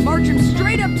on, march him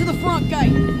straight up to the front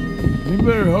gate. We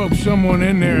better hope someone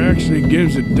in there actually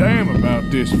gives a damn about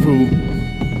this fool.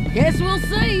 Guess we'll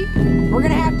see. We're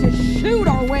gonna have to shoot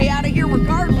our way out of here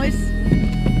regardless.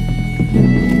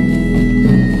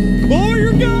 Lower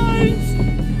your guns!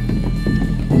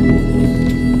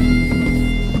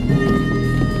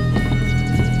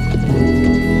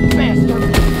 Bastard.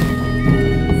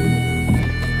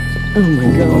 Oh my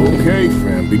god. Okay,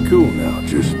 friend, be cool now.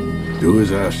 Just do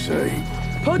as I say.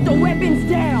 Put the weapons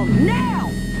down, now!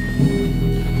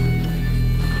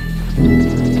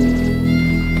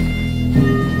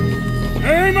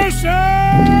 Jameson!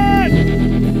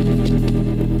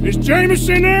 Is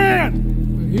Jameson in?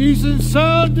 He's in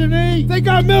Saint Denis. They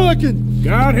got Milliken.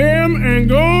 Got him and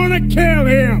gonna kill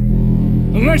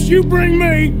him. Unless you bring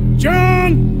me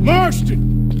John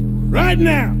Marston. Right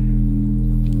now.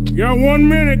 You got 1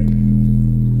 minute.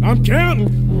 I'm counting.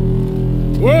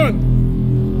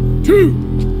 1, 2,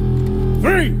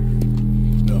 3.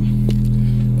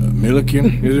 Milliken,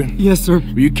 is it? Yes, sir.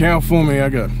 Will you count for me? I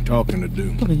got talking to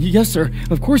do. Yes, sir.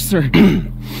 Of course, sir.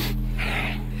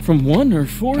 From 1 or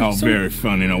 4? Oh, very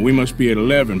funny. No, we must be at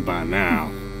 11 by now.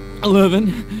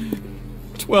 11,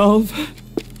 12,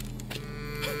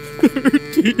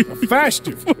 13.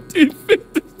 Faster. 14,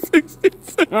 15, 16,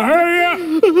 17. Now hurry up!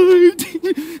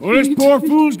 Well, this poor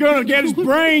fool's gonna get his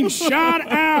brains shot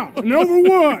out. And over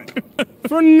what?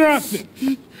 For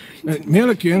nothing.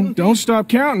 Milliken, don't stop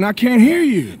counting. I can't hear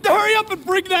you. Hurry up and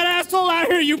bring that asshole out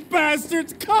here, you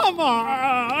bastards! Come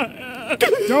on!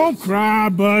 Don't cry,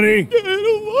 buddy. I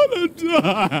don't want to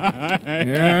die.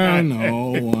 Yeah, I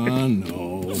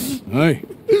know.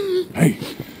 Hey,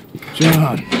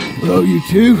 John, love you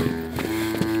too.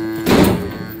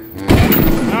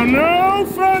 Now, no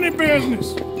funny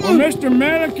business. Or Mr.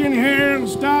 Milliken here will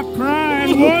stop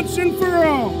crying once and for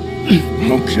all.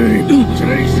 Okay,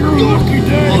 today's your lucky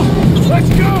day. Let's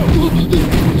go!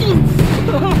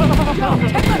 John,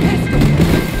 take my pistol.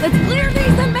 Let's clear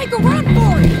these and make a run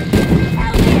for it.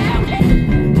 Hell yeah, okay.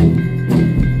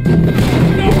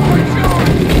 No more John!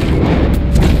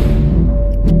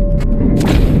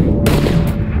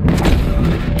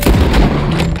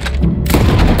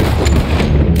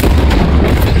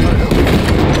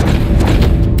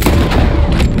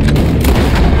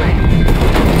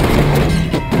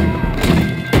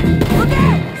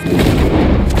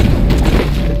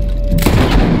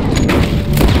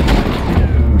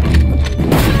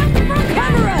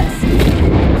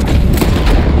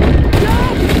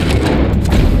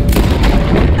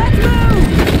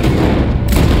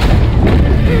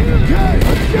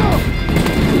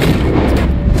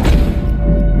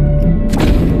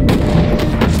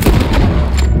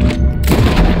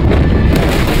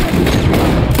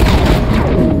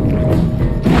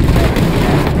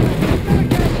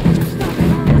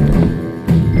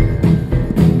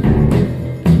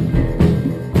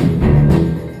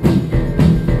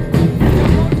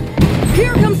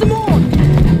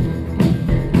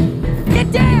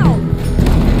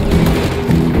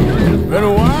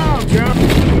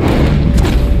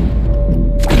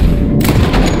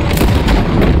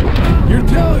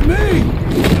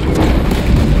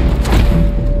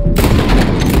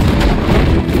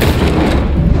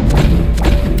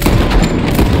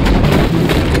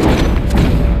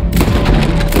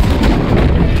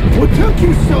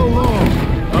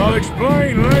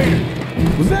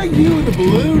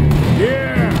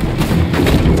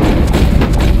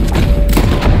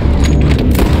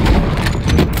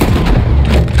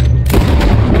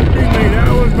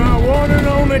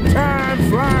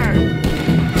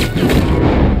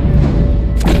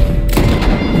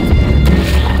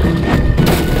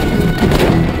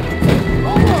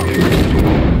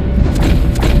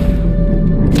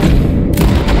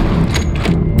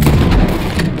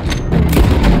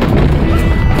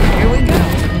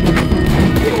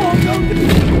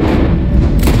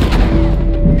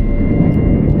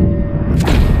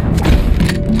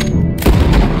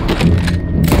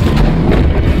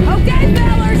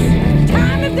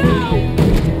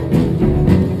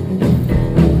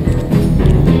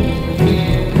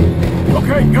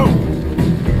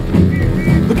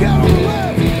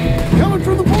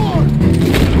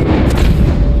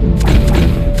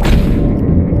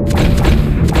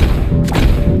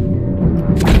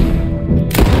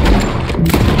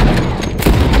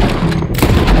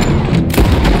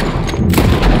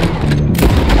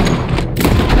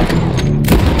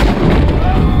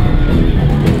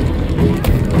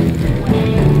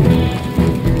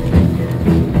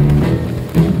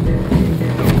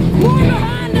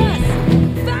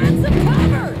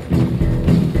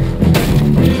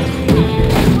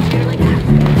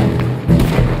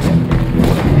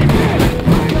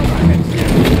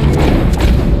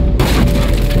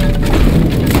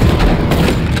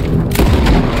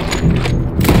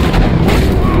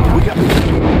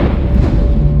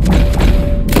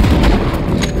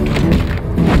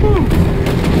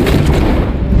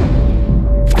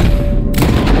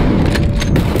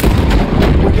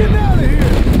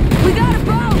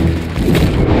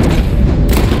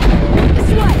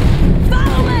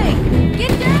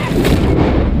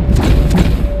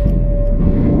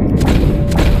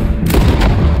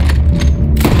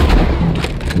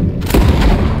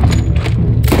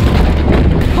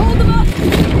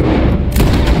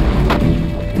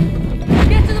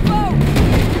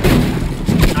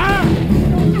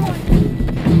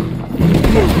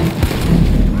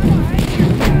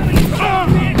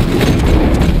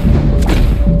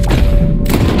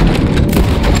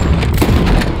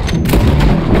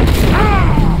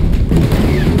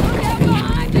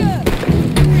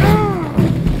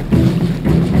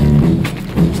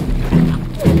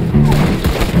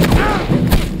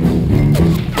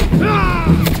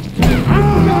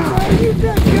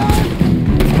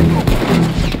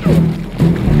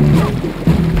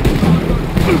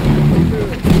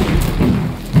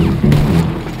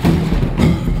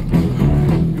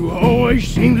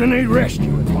 Denis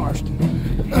rescue at Marston.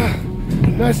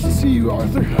 Nice to see you,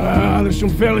 Arthur. There's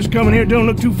some fellas coming here. Don't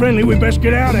look too friendly. We best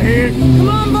get out of here. Come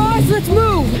on, boys, let's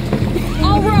move.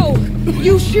 I'll row.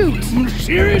 You shoot.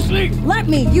 Seriously? Let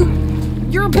me.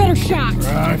 You're a better shot.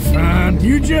 Right, fine.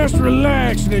 You just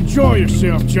relax and enjoy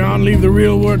yourself, John. Leave the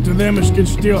real work to them as can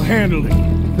still handle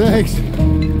it. Thanks.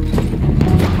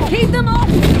 Keep them off.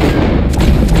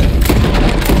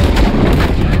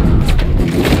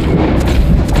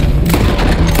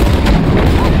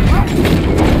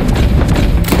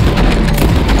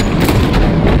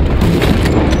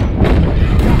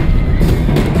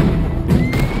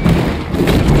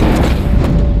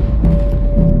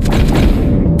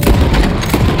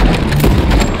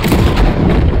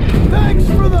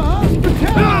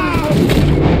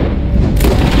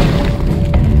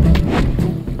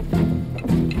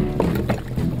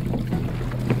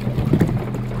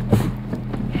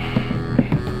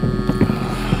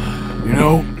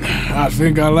 I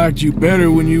think I liked you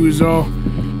better when you was all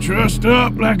trussed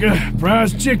up like a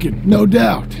prize chicken. No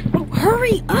doubt. Oh,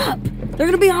 hurry up! They're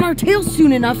gonna be on our tails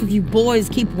soon enough if you boys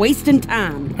keep wasting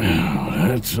time. Oh,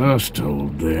 that's us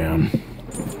told them.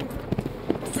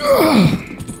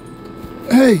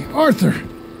 Hey, Arthur.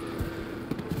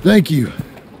 Thank you.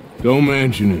 Don't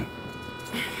mention it.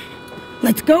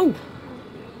 Let's go.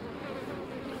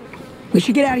 We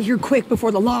should get out of here quick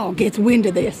before the law gets wind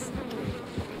of this.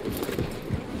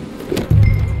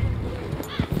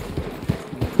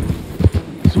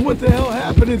 So what the hell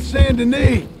happened in Saint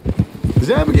Denis?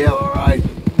 Is Abigail all right?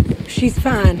 She's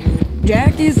fine.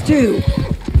 Jack is too.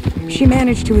 She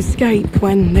managed to escape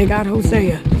when they got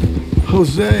Hosea.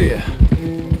 Hosea?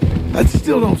 That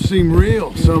still don't seem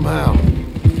real, somehow.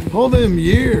 All them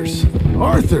years.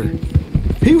 Arthur.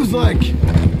 He was like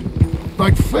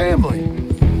family.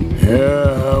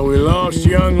 Yeah, we lost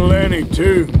young Lenny,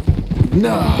 too.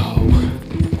 No.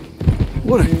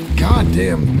 What a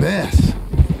goddamn mess.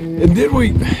 And did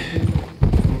we...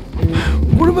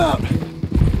 What about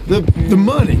the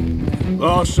money?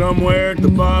 Lost somewhere at the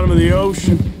bottom of the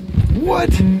ocean.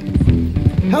 What?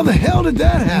 How the hell did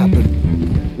that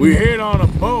happen? We hit on a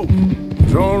boat.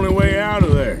 It's the only way out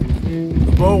of there.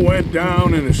 The boat went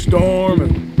down in a storm,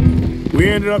 and we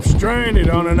ended up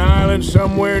stranded on an island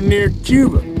somewhere near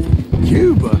Cuba.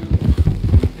 Cuba?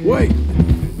 Wait,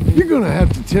 you're gonna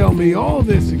have to tell me all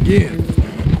this again.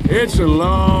 It's a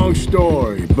long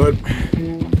story, but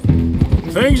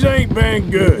things ain't been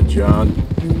good, John.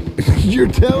 You're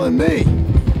telling me?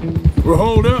 We're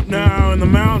holed up now in the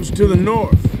mountains to the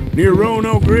north, near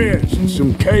Roanoke Ridge and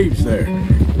some caves there.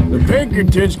 The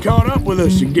Pinkertons caught up with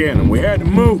us again, and we had to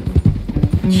move.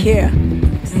 Yeah,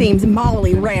 seems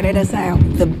Molly ratted us out,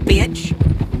 the bitch.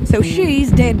 So she's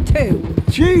dead too.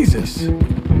 Jesus!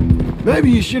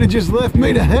 Maybe you should have just left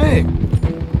me to hang.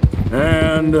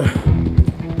 And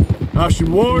I should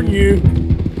warn you,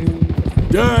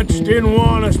 Dutch didn't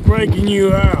want us breaking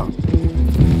you out.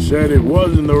 Said it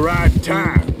wasn't the right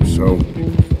time, so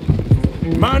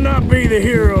might not be the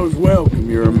hero's welcome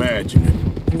you're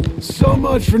imagining. So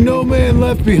much for no man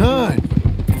left behind.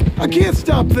 I can't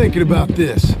stop thinking about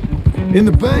this. In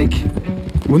the bank,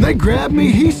 when they grabbed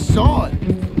me, he saw it.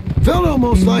 Felt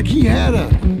almost like he had a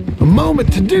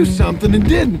moment to do something and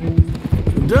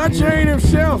didn't. Dutch ain't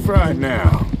himself right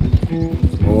now.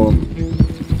 Or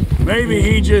maybe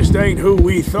he just ain't who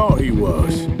we thought he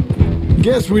was.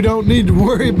 Guess we don't need to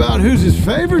worry about who's his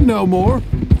favorite no more.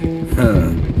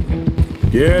 Huh.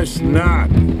 Guess not.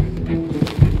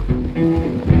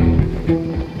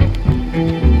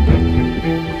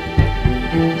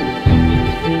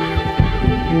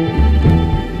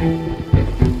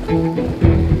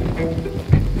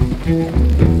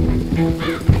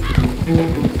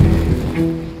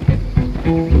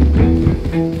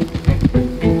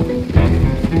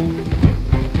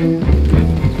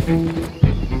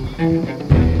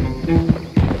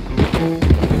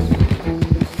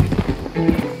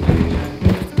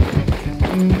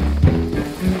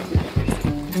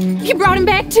 You brought him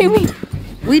back to me.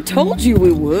 We told you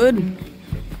we would.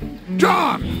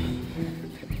 John!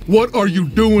 What are you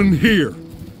doing here?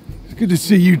 It's good to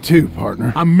see you too,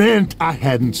 partner. I meant I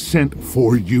hadn't sent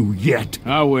for you yet.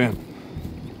 I went.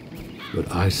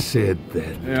 But I said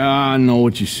that. Yeah, I know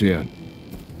what you said.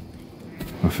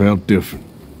 I felt different.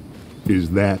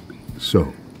 Is that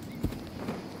so?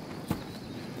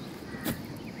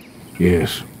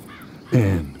 Yes.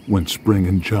 And when Spring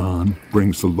and John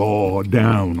brings the law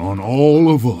down on all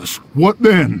of us, what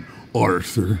then,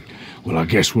 Arthur? Well, I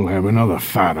guess we'll have another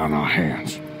fight on our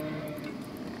hands.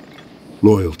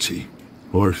 Loyalty,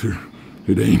 Arthur,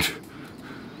 it ain't.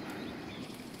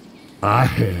 I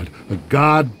had a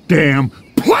goddamn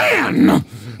plan!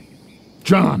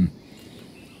 John.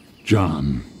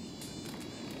 John.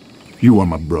 You are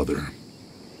my brother.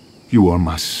 You are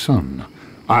my son.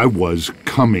 I was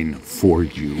coming for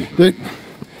you.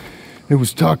 They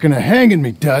was talking of hanging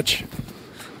me, Dutch.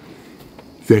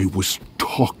 They was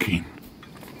talking.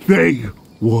 They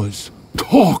was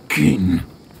talking.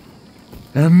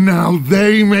 And now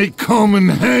they may come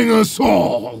and hang us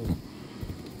all.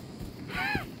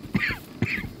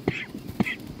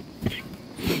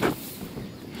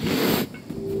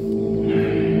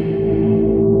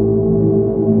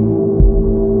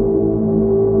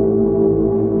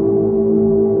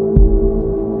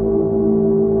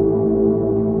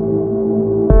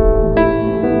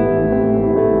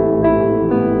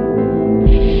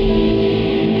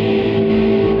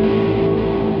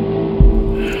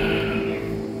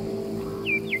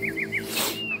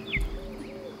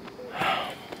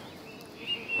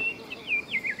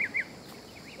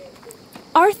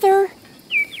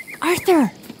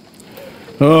 Arthur!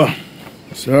 Oh,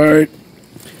 sorry.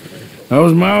 I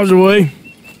was miles away,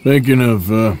 thinking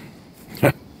of, I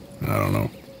don't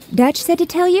know. Dutch said to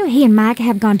tell you he and Micah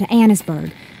have gone to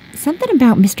Annesburg. Something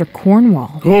about Mr.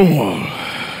 Cornwall. Cornwall.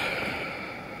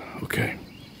 Okay.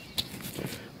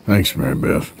 Thanks, Mary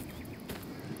Beth.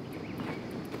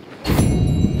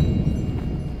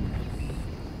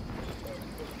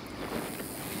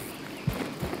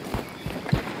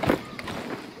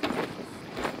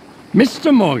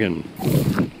 Mr. Morgan.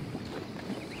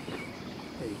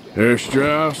 Herr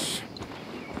Strauss.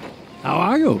 How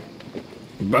are you?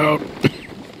 About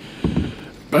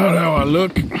how I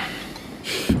look.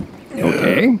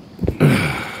 Okay.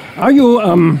 Are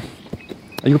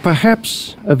you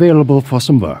perhaps available for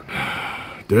some work?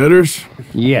 Debtors?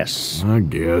 Yes. I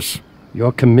guess.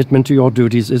 Your commitment to your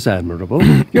duties is admirable.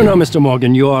 You know, Mr.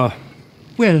 Morgan, you're...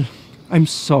 Well, I'm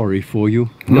sorry for you.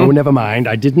 No, never mind.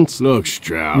 I didn't... Look,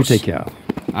 Strauss. You take care.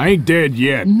 I ain't dead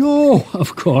yet. No,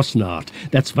 of course not.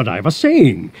 That's what I was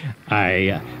saying.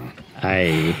 The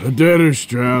debtor,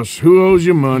 Strauss. Who owes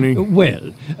you money?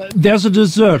 Well, there's a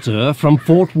deserter from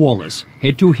Fort Wallace.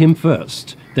 Head to him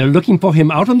first. They're looking for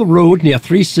him out on the road near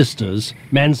Three Sisters.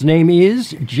 Man's name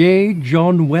is J.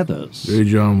 John Weathers. J.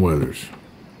 John Weathers.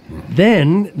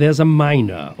 Then there's a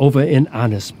miner over in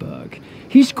Annesburg.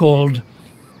 He's called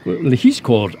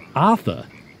Arthur.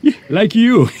 Like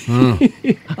you.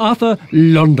 Arthur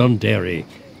Londonderry.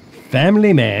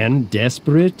 Family man,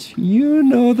 desperate, you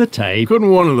know the type. Couldn't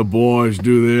one of the boys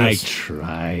do this? I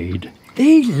tried.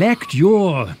 They lacked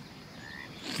your...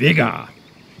 vigor.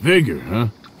 Vigor, huh?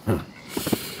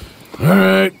 All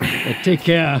right. Take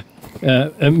care,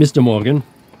 Mr. Morgan.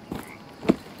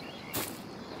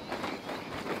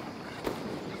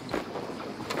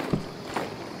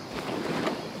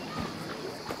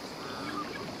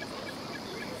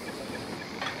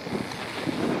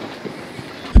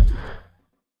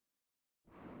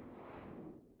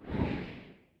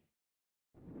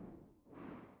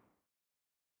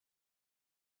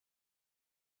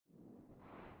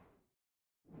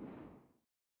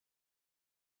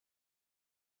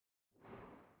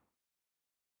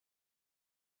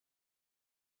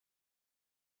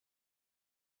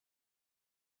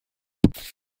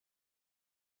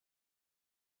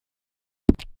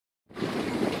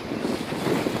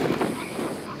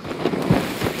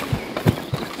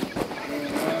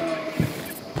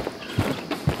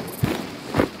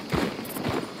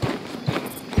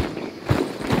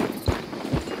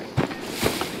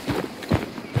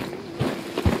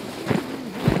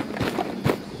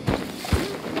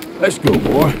 Let's go,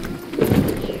 boy.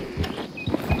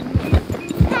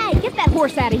 Hey, get that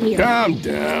horse out of here. Calm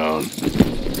down.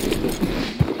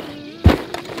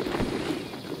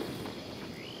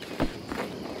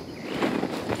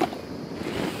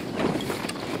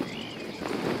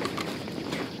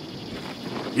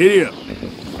 Giddy up.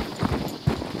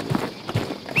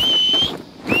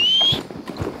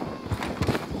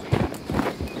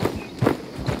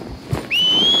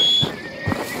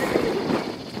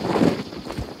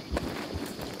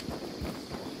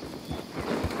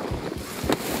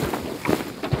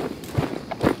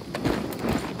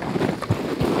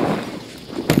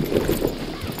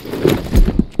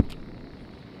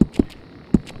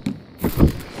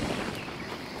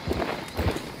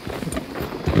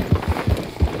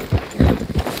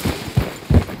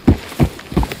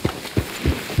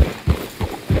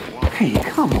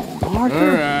 All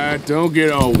right, don't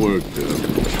get all worked up.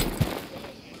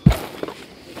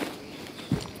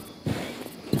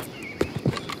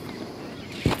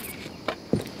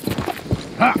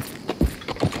 Ha!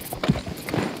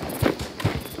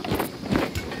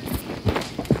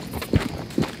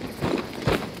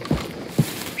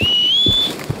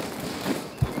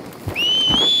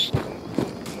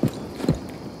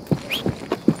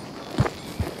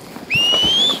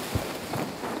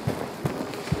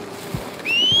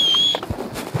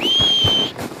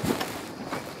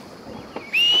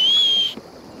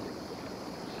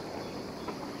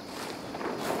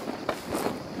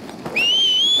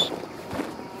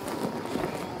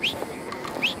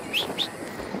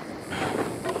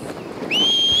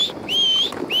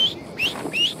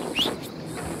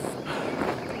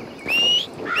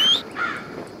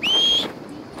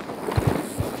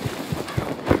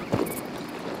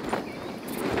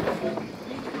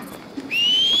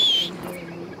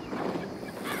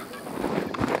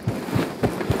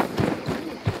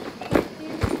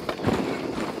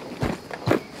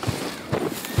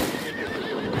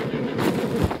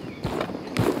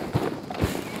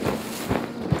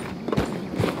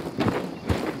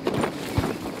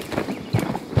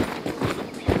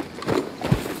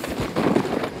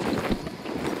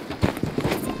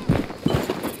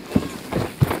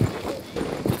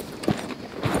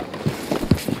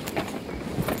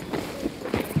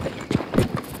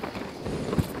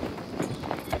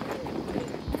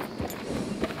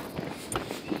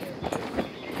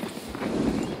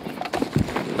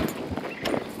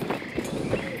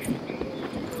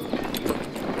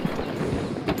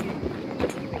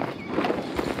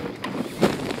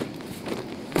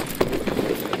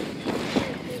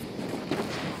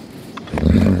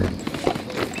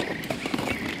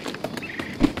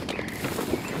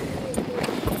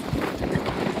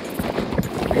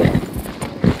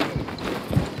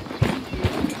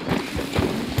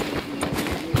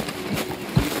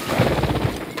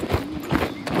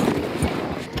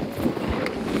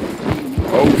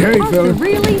 Okay, Arthur, fella.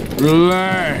 really?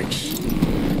 Relax.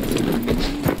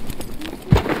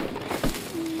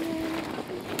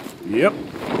 Yep.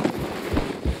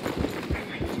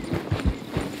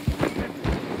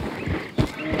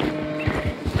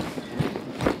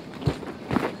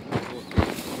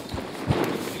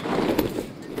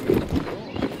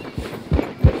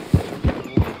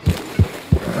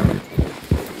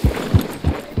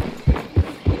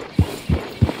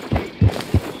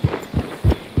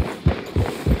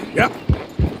 Yep.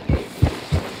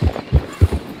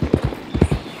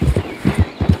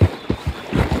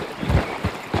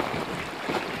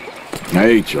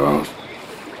 Hey, Charles.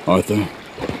 Arthur.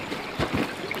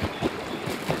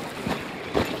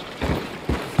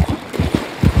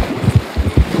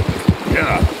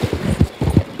 Yeah.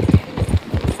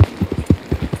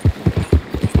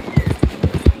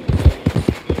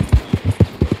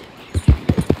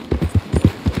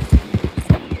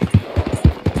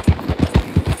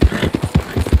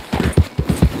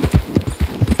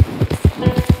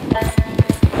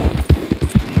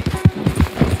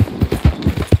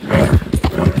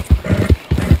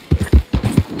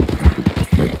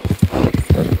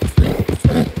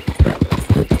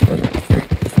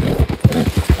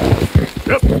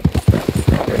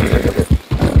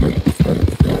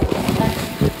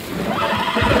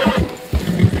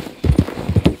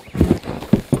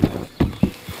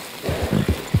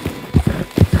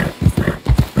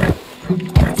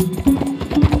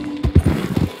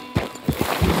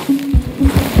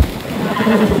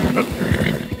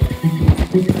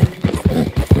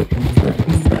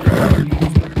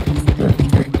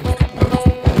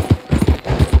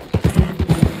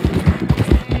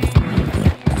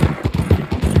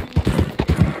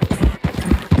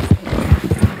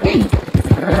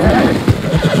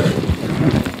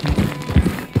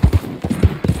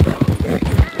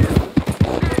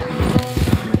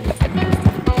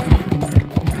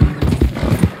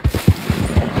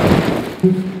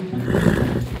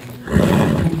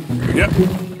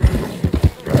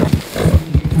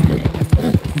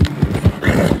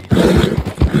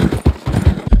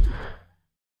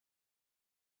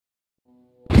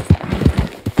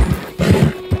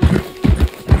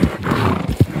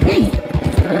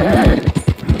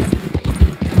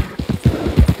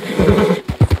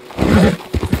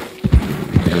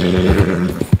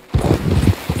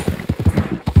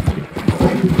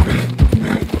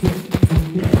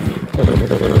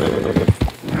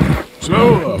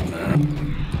 Slow up now.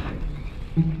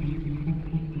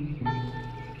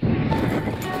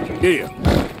 Yeah.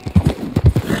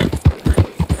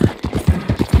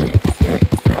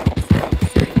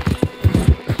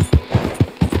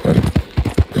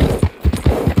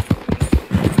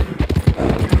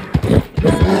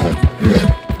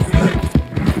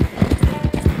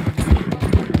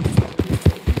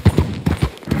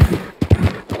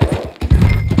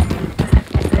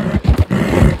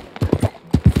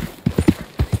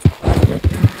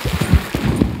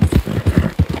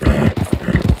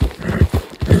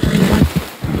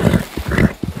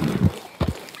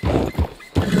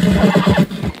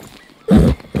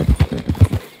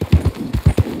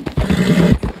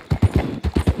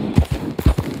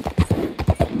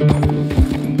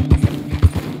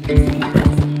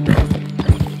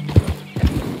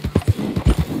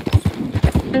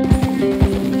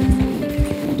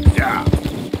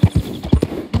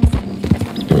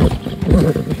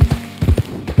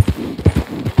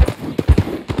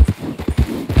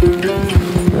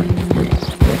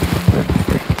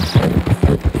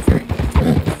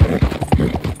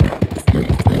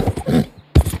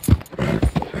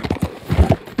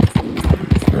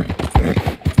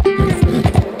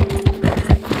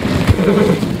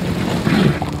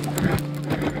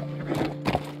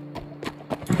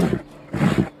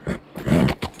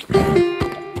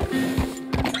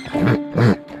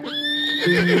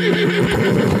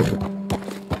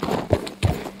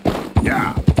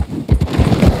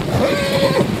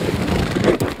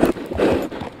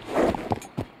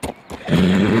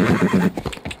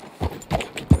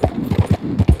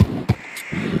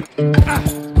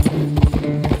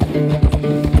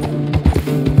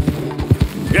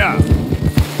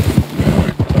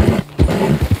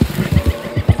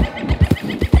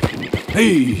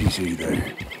 Easy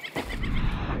there.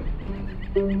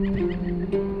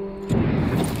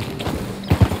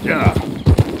 Yeah.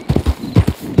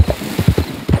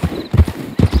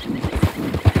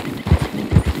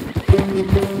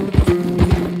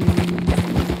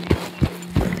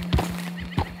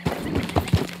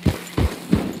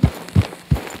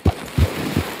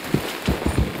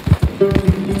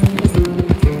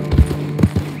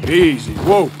 Easy.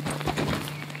 Whoa.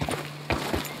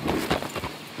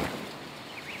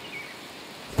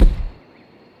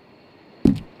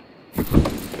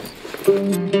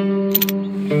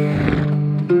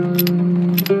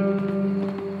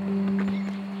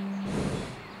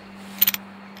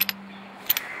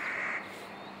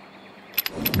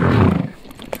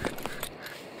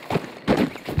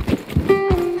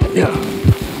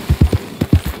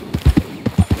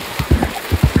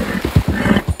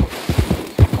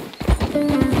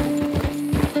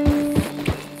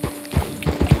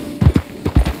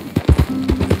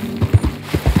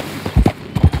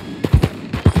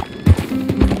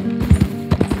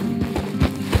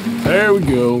 There we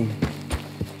go.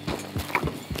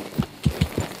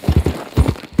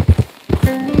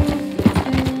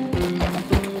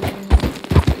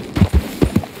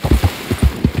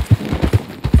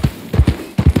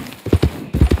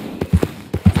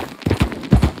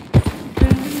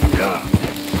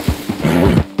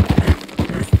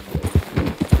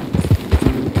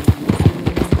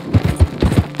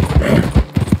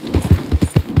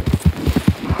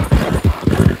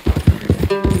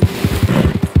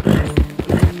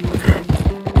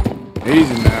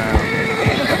 Easy now.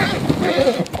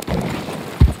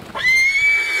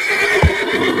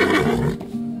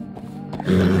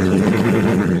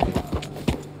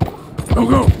 Go,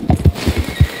 go.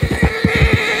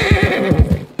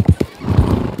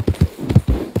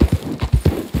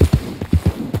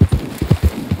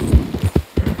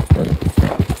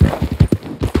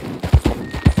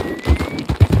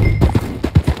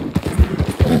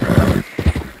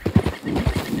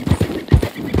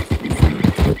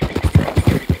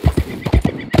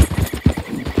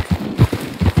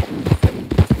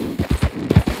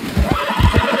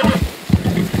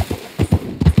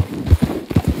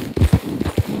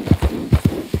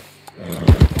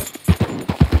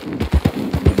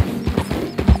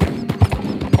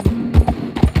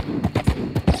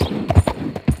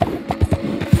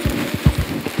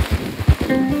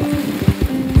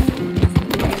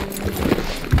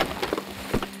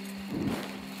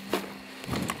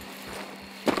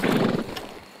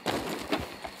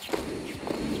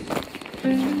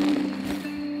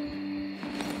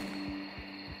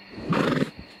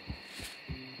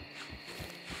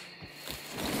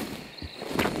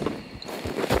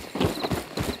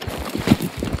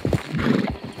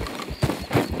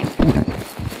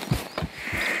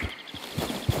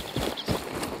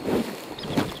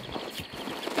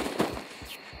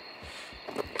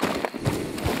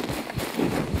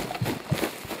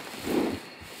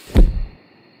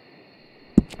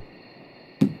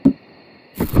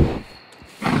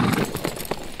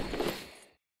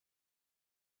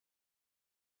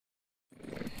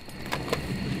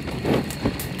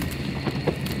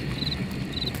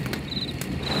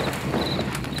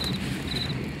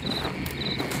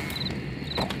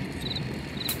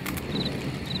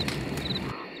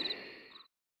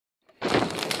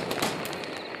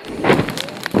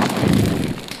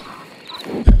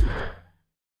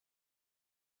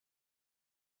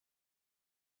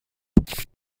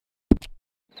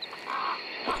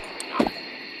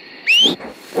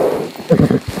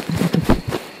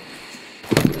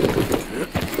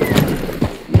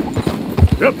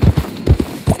 Yep.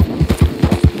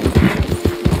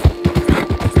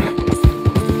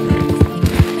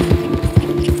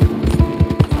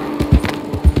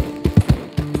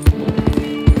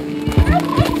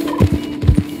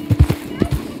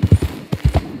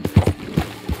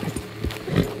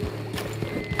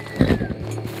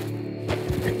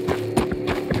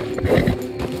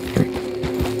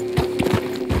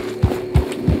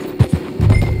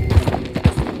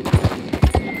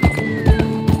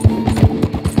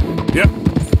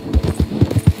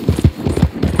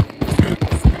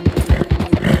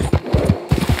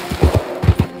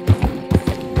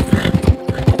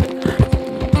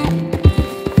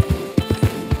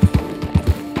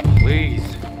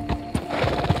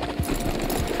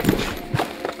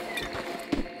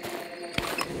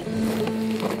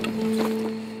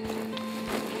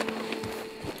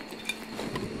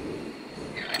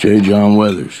 J. John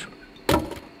Weathers.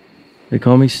 They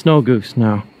call me Snow Goose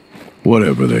now.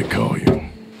 Whatever they call you.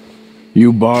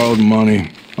 You borrowed money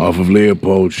off of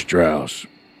Leopold Strauss.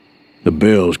 The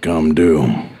bill's come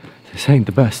due. This ain't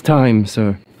the best time,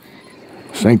 sir.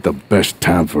 This ain't the best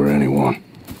time for anyone.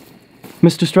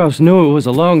 Mr. Strauss knew it was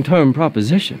a long-term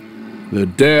proposition. The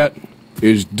debt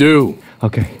is due.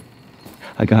 Okay.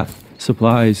 I got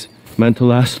supplies meant to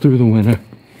last through the winter.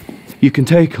 You can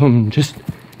take them, just...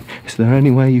 Is there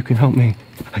any way you can help me?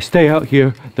 I stay out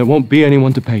here, there won't be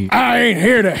anyone to pay you. I ain't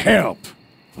here to help.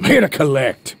 I'm here to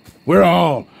collect. We're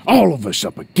all of us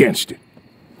up against it.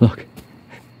 Look,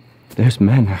 there's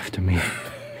men after me.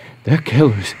 They're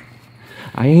killers.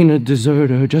 I ain't a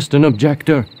deserter, just an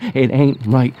objector. It ain't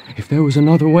right. If there was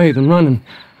another way than running,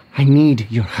 I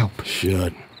need your help.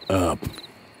 Shut up.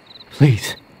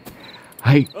 Please.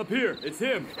 Up here, it's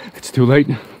him. It's too late.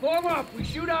 Form up, we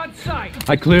shoot on sight.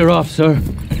 I clear off, sir.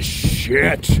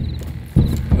 Shit.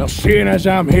 Well, seeing as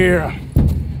I'm here,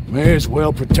 May as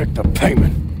well protect the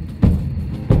payment.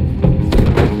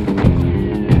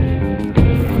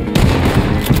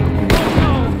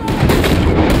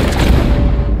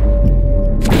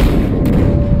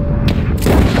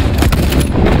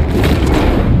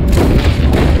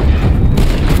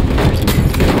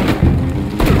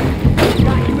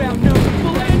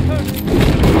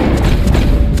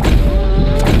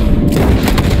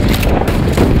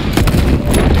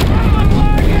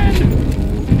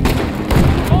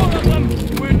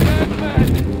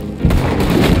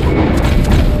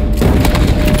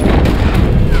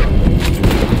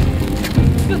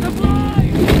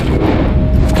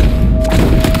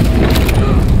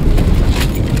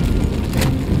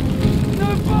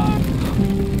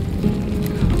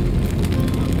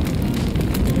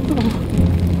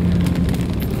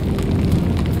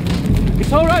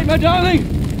 My darling,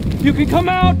 you can come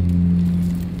out.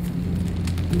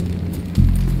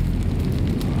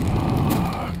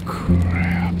 Oh,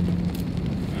 crap.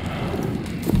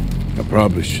 I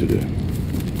probably should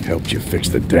have helped you fix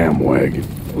the damn wagon.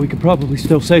 We could probably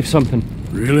still save something.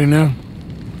 Really now?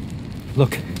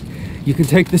 Look, you can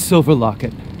take this silver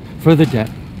locket for the debt.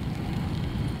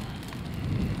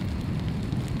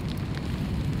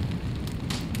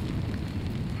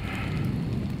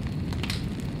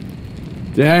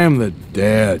 Damn the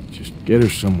dad. Just get her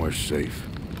somewhere safe.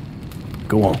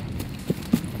 Go on.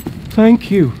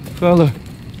 Thank you, fella.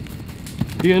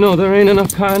 You know, there ain't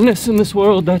enough kindness in this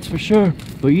world, that's for sure.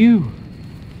 But you...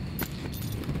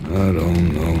 I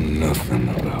don't know nothing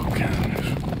about kindness.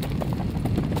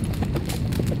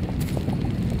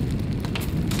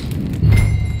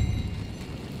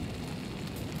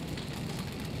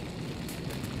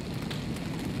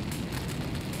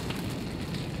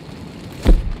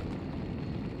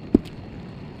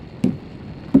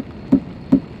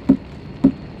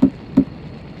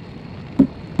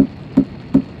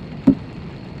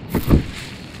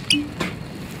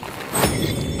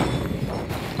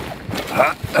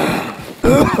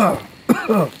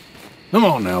 Come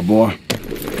on now, boy.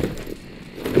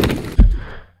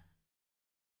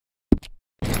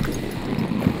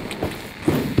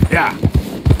 Yeah.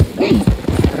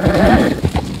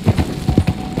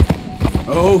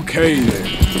 Okay then.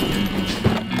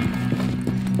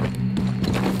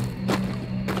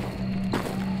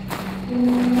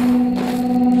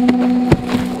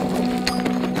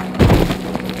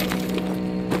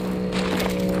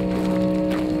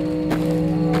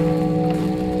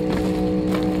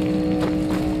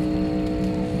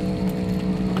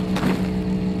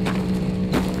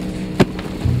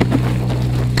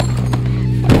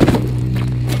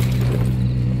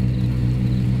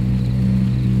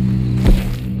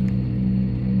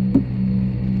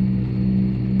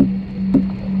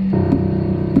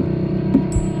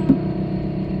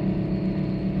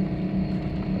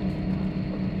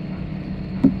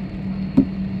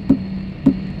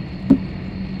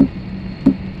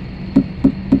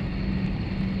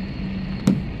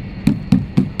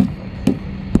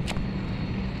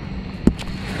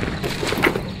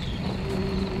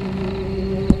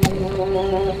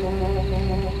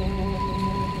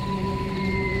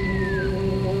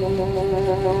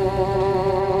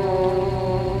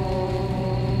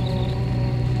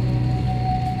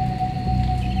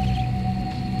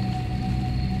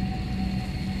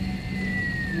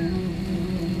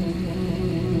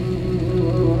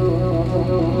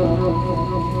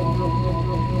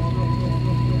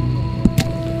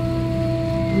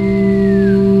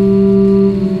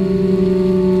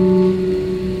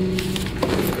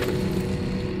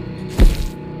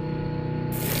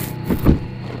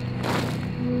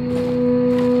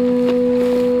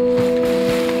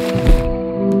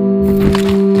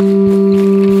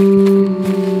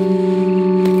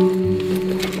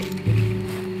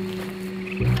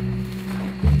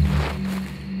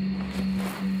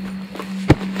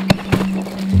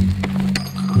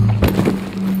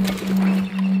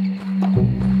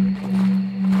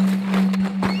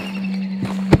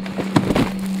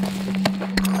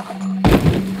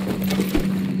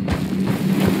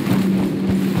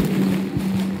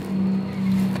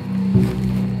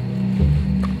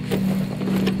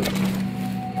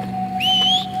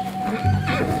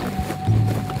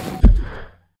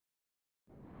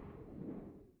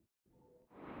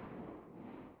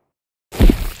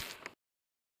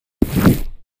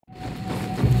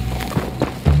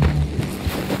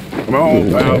 Come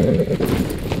on, pal.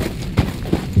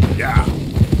 Yeah.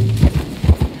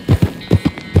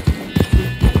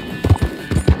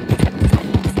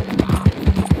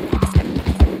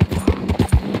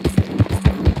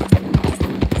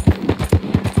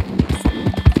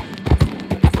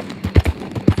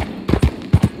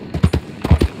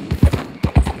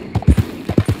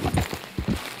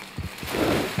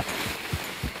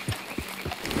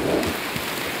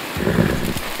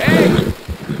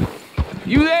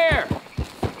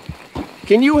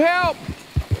 Can you help?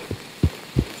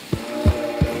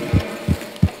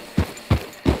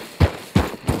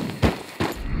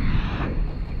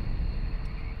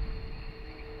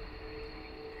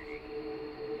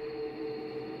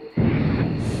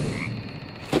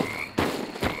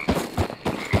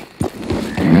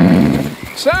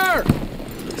 Sir!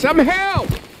 Some help!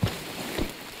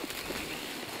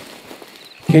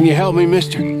 Can you help me,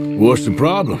 mister? What's the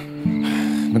problem?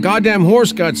 My goddamn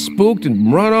horse got spooked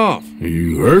and run off. Are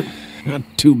you hurt? Not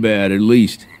too bad, at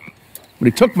least. But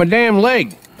he took my damn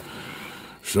leg.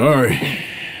 Sorry.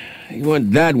 He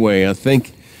went that way, I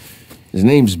think. His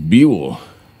name's Buell.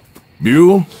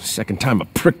 Buell? Second time a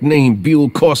prick named Buell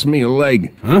cost me a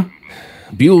leg. Huh?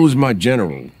 Buell was my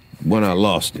general when I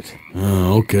lost it.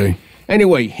 Oh, okay.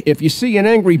 Anyway, if you see an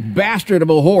angry bastard of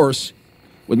a horse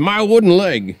with my wooden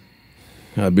leg,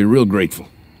 I'd be real grateful.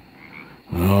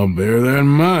 I'll bear that in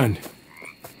mind.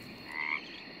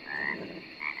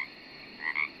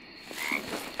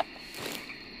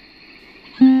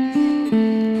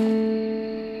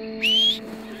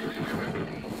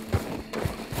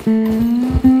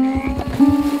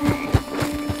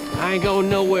 I ain't going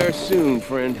nowhere soon,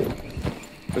 friend.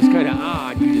 It's kind of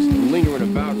odd you just lingering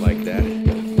about like that.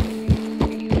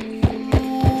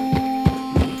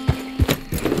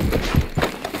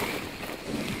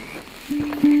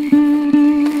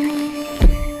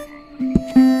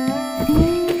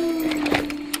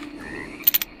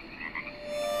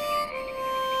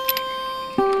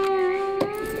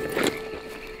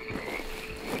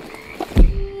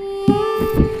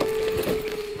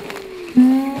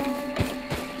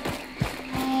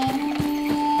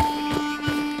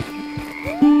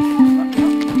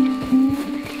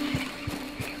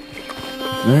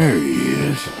 There he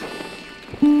is.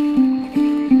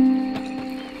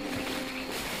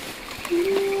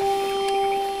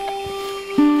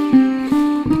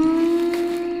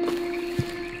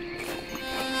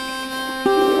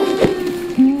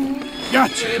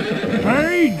 Gotcha.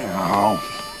 Hey, now.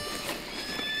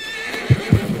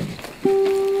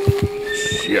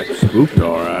 Shit, spooked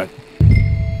all right.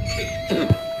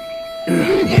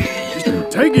 Just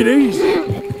take it easy.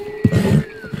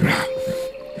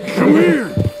 Come here.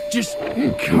 Just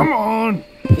come on.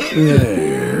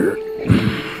 There.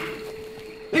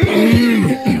 Here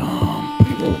you come.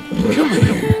 Come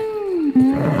here.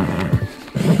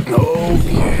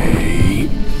 Okay.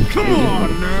 Come on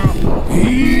now.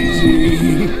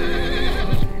 Easy.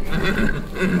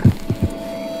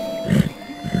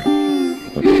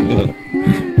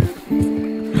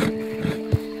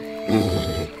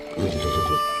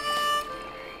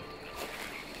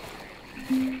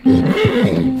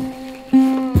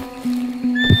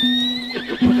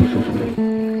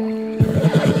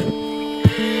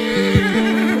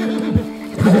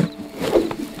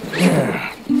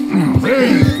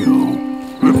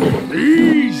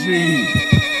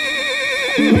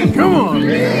 Come on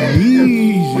now.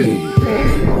 Easy.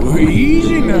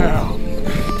 Easy now.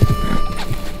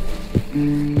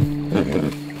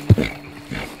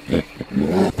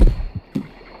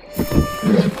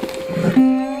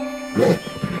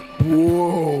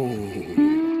 Whoa.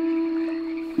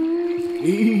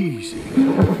 Easy.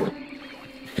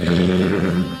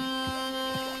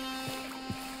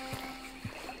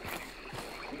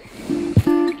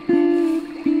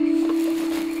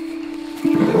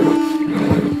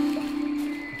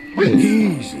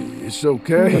 Easy. It's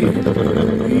okay.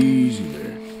 Easy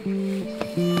there.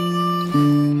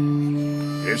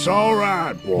 It's all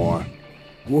right, boy.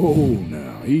 Whoa,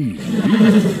 now.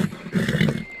 Easy.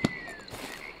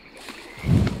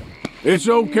 It's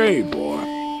okay, boy.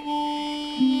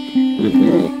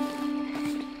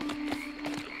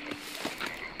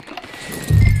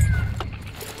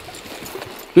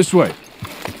 This way.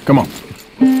 Come on.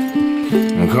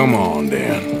 Now, come on,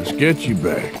 Dan. Let's get you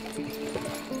back.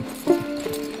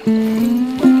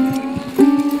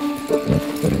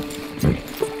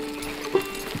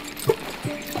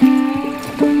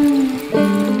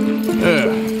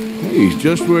 He's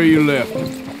just where you left him.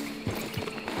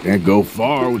 Can't go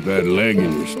far with that leg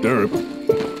in your stirrup.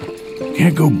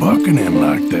 Can't go bucking him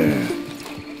like that.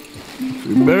 So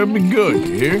you better be good,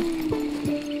 you hear?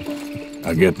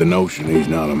 I get the notion he's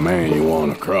not a man you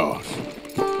want to cross.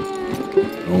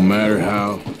 No matter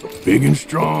how big and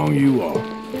strong you are.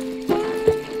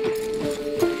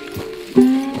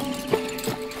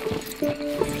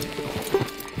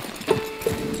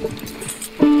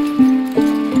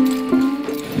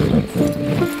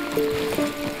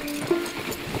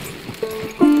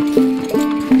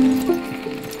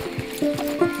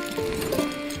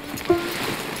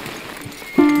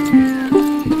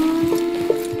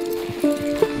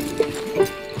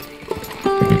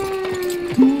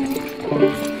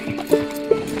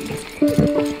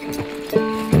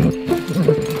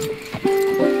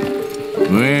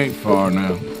 are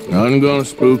now. Nothing gonna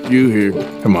spook you here.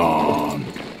 Come on.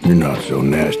 You're not so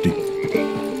nasty.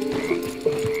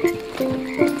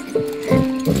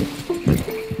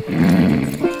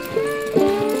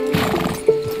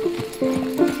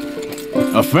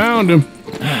 I found him.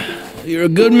 You're a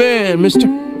good man, Mr.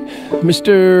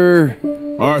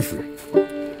 Arthur.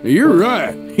 You're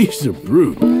right. He's a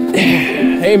brute.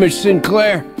 Hamish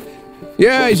Sinclair.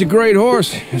 Yeah, he's a great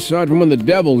horse, aside from when the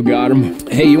devil got him.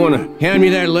 Hey, you want to hand me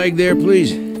that leg there,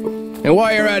 please? And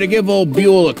while you're at it, give old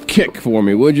Buell a kick for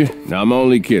me, would you? No, I'm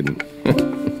only kidding.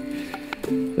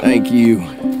 Thank you.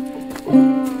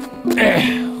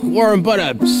 Weren't but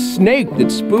a snake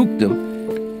that spooked him.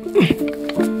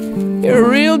 You're a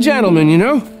real gentleman, you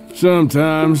know?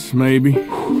 Sometimes, maybe.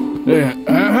 Yeah,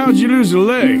 how'd you lose a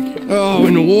leg? Oh,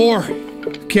 in the war.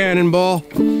 Cannonball.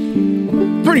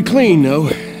 Pretty clean, though.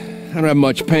 I don't have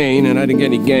much pain, and I didn't get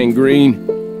any gangrene.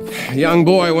 A young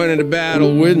boy went into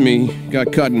battle with me,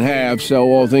 got cut in half, so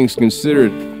all things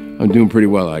considered, I'm doing pretty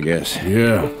well, I guess.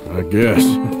 Yeah, I guess.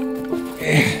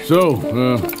 So,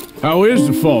 how is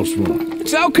the false one?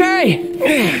 It's okay.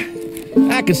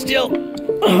 I can still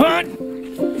hunt,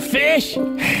 fish,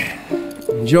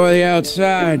 enjoy the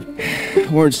outside.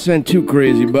 Weren't sent too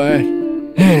crazy by it.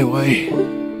 Anyway,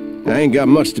 I ain't got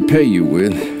much to pay you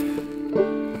with.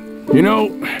 You know,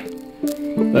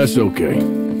 that's okay.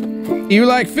 You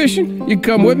like fishing? You can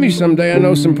come with me someday. I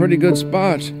know some pretty good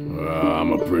spots.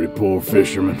 I'm a pretty poor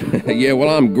fisherman. Yeah, well,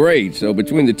 I'm great, so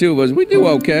between the two of us, we do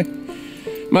okay.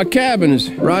 My cabin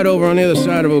is right over on the other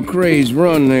side of O'Creagh's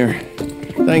Run there.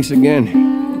 Thanks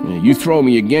again. You throw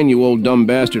me again, you old dumb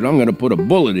bastard, I'm gonna put a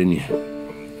bullet in you.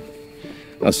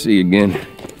 I'll see you again.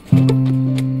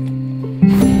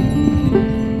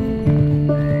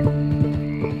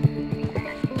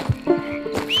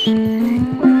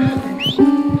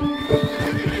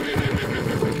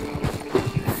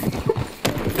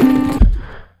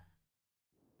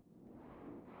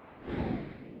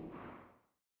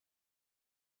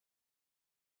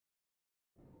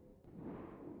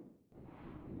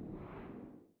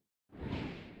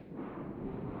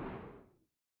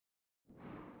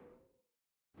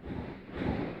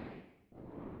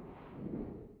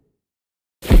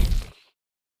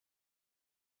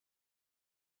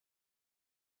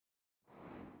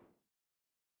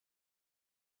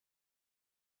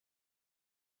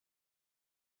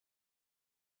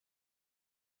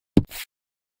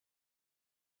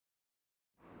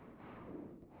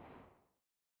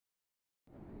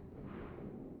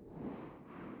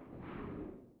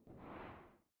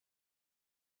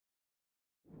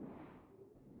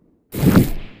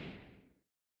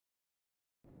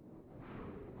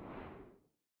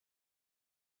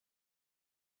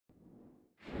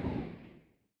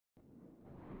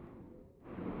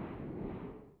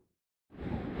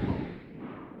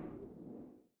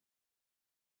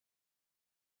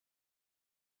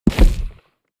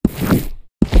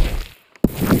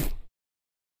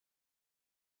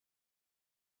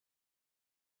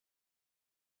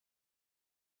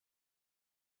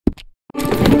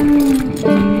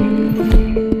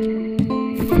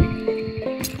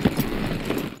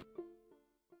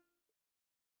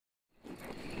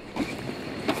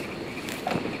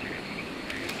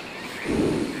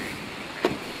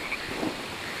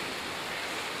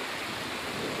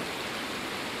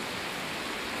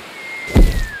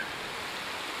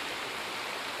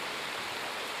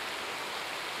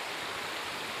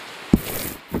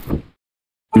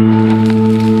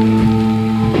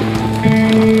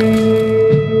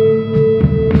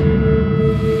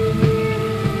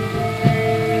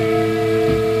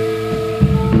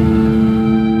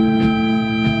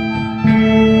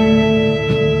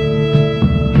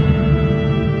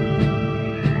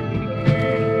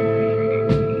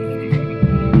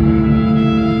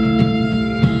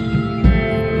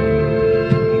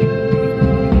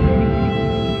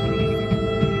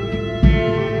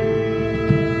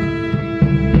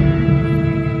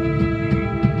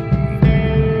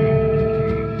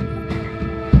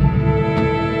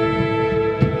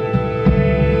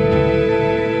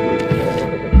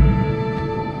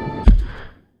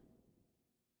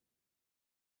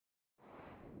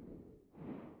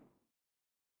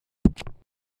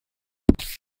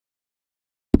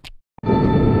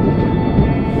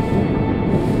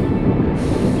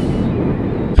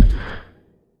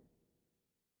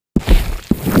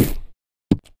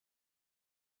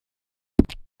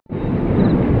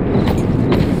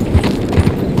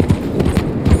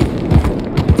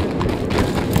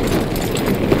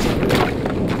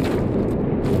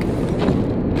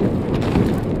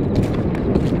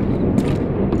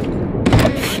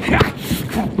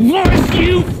 Was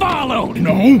you followed?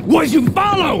 No. Was you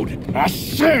followed? I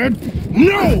said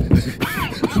no!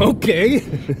 Okay.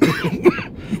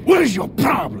 What is your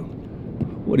problem?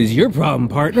 What is your problem,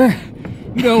 partner?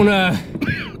 You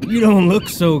don't look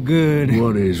so good.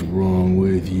 What is wrong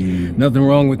with you? Nothing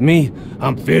wrong with me.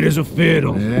 I'm fit as a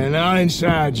fiddle. And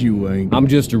inside you ain't. I'm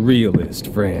just a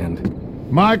realist,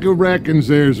 friend. Micah reckons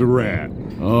there's a rat.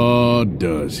 Oh,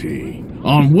 does he?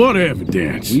 On what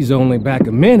evidence? He's only back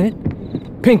a minute.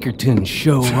 Pinkertons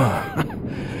show up.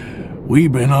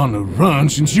 We've been on the run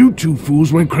since you two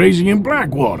fools went crazy in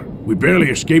Blackwater. We barely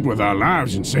escaped with our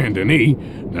lives in Saint Denis.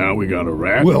 Now we got a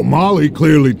rat. Well, Molly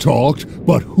clearly talked,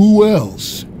 but who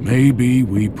else? Maybe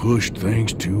we pushed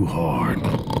things too hard.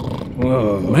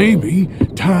 Maybe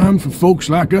time for folks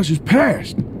like us is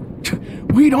past.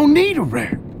 We don't need a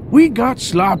rat. We got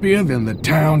sloppier than the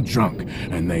town drunk,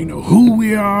 and they know who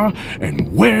we are,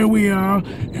 and where we are,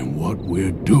 and what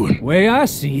we're doing. Way I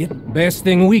see it, best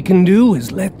thing we can do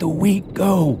is let the week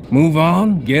go. Move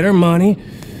on, get our money,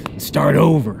 and start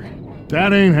over.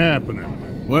 That ain't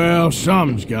happening. Well,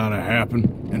 something's gotta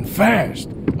happen, and fast.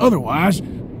 Otherwise,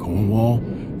 Cornwall,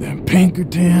 them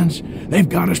Pinkertons, they've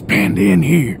got us penned in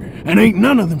here, and ain't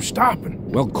none of them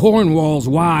stopping. Well, Cornwall's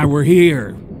why we're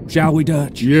here. Shall we,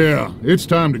 Dutch? Yeah, it's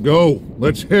time to go.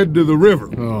 Let's head to the river.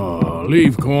 Oh,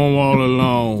 leave Cornwall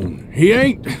alone. He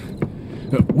ain't...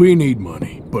 We need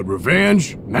money, but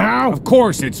revenge? Now? Of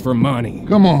course it's for money.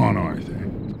 Come on, Arthur.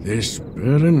 This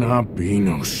better not be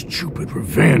no stupid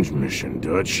revenge mission,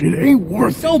 Dutch. It ain't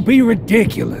worth it. Don't be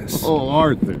ridiculous. Oh,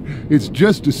 Arthur, it's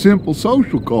just a simple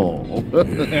social call.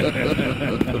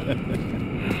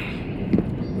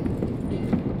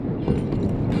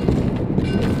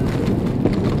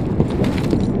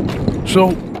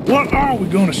 So, what are we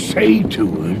gonna say to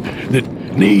him that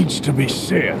needs to be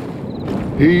said?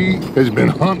 He has been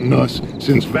hunting us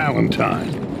since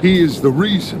Valentine. He is the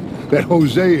reason that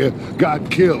Hosea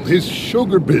got killed. His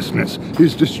sugar business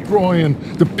is destroying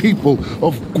the people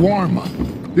of Guarma.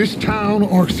 This town,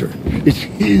 Arthur, is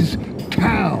his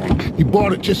town. He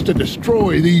bought it just to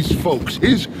destroy these folks.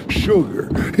 His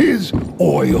sugar, his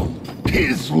oil,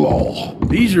 his law.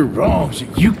 These are wrongs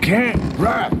that you can't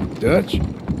right, Dutch.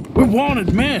 We're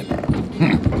wanted men.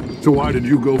 So why did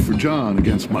you go for John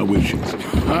against my wishes?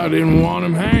 I didn't want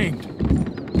him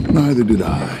hanged. Neither did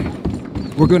I.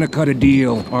 We're gonna cut a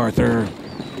deal, Arthur.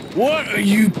 What are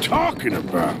you talking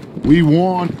about? We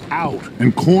want out,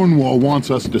 and Cornwall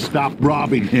wants us to stop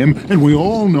robbing him, and we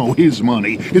all know his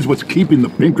money is what's keeping the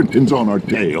Pinkertons on our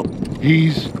tail.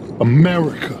 He's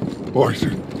America,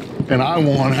 Arthur, and I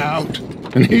want out,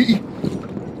 and he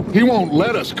won't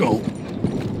let us go.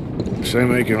 This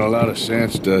ain't making a lot of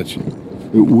sense, Dutch.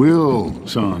 It will,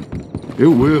 son. It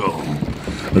will.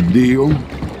 A deal,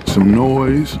 some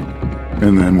noise,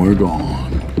 and then we're gone.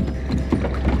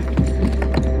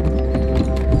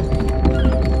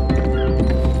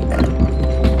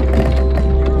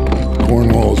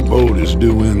 Cornwall's boat is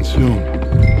due in soon.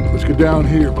 Let's get down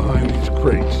here behind these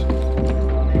crates.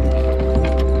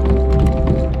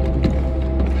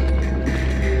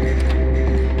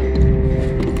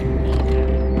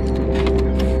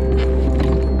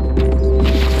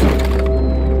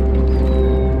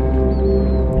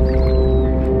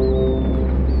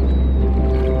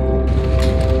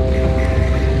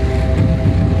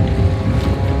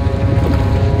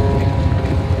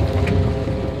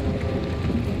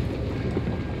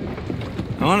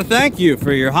 I want to thank you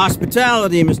for your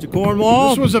hospitality, Mr. Cornwall.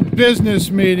 This was a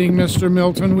business meeting, Mr.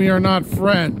 Milton. We are not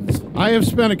friends. I have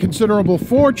spent a considerable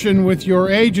fortune with your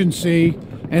agency,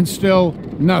 and still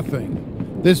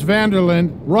nothing. This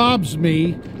Vanderland robs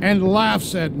me and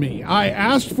laughs at me. I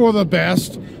asked for the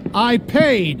best. I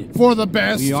paid for the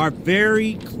best. We are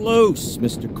very close,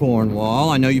 Mr. Cornwall.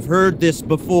 I know you've heard this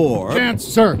before. Chance,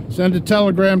 sir. Send a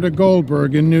telegram to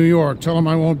Goldberg in New York. Tell him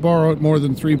I won't borrow it more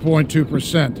than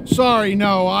 3.2%. Sorry,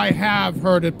 no, I have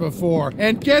heard it before.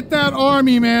 And get that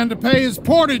army man to pay his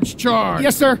portage charge.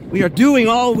 Yes, sir. We are doing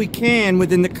all we can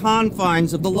within the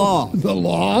confines of the law. The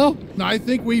law? I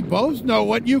think we both know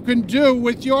what you can do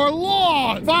with your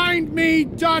law. Find me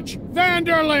Dutch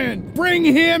Vanderland. Bring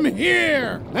him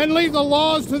here. And leave the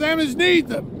laws to them as need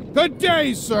them. Good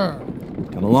day, sir.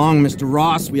 Come along, Mr.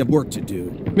 Ross. We have work to do.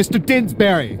 Mr.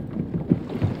 Didsbury.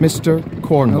 Mr.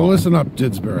 Cornwall. Now listen up,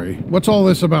 Didsbury. What's all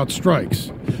this about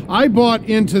strikes? I bought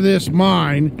into this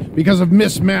mine because of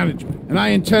mismanagement, and I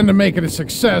intend to make it a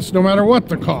success no matter what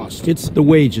the cost. It's the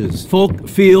wages. Folk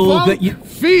feel that you...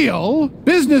 Feel?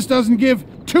 Business doesn't give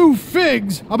two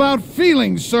figs about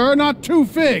feelings, sir, not two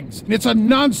figs. It's a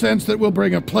nonsense that will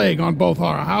bring a plague on both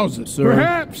our houses, sir.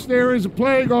 Perhaps there is a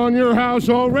plague on your house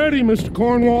already, Mr.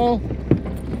 Cornwall.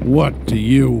 What do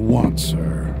you want,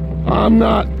 sir? I'm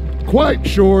not quite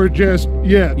sure just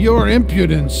yet. Your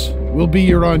impudence will be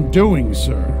your undoing,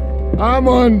 sir. I'm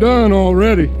undone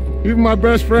already. Even my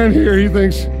best friend here, he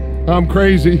thinks I'm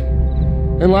crazy.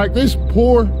 And like this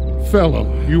poor fellow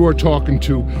you are talking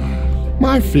to,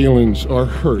 my feelings are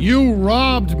hurt. You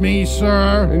robbed me,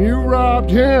 sir. And you robbed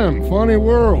him. Funny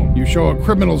world. You show a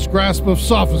criminal's grasp of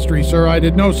sophistry, sir. I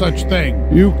did no such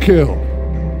thing. You kill.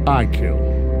 I kill.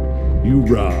 You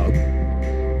rob.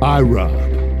 I rob.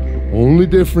 Only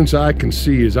difference I can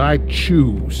see is I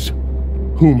choose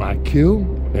whom I kill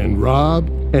and rob,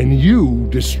 and you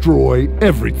destroy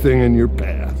everything in your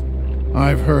path.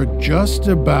 I've heard just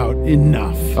about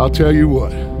enough. I'll tell you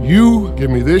what. You give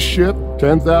me this ship,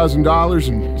 $10,000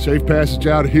 and safe passage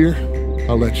out of here,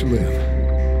 I'll let you live.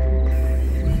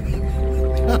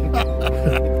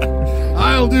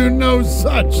 I'll do no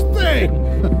such thing.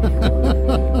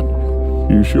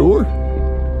 You sure?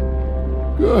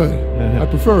 Good. I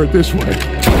prefer it this way.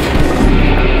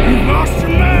 You lost your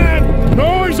man!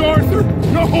 Noise, Arthur!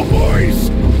 Noise!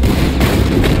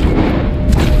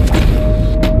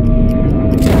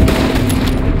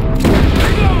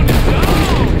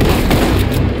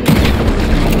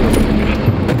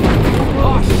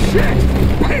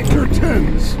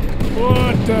 Pinkertons!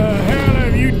 What the hell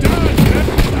have you done?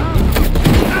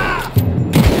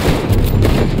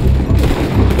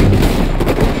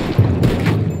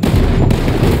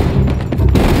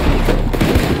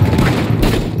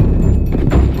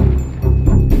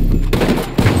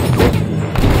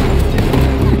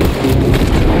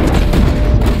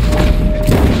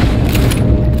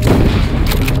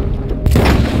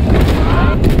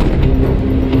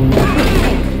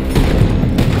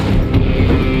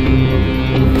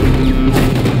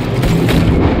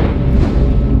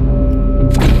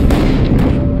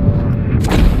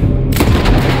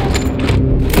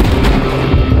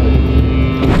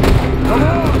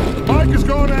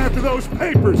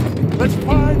 Let's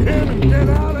find him and get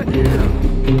out of here!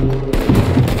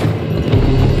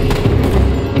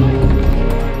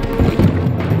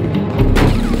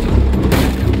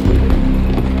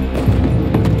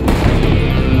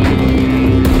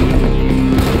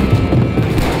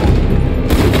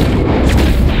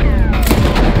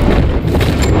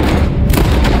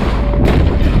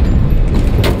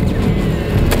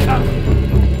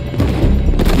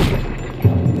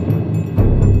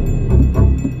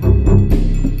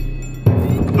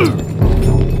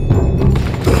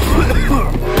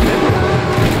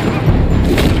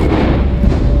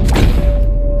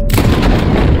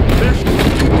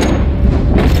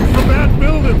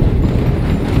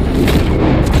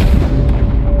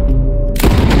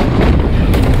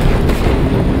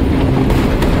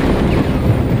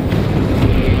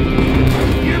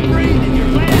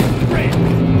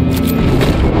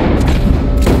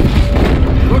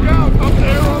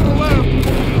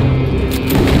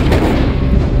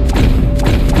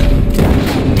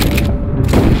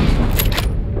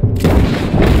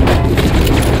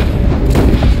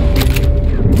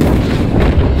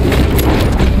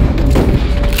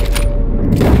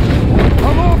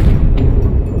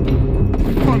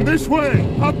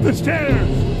 The stairs!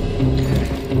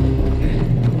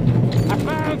 I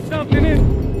found something in...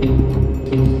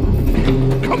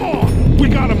 Come on! We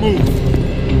gotta move!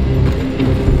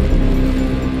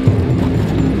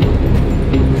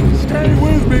 Stay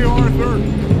with me, Arthur!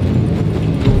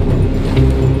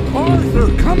 Arthur,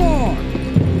 come on!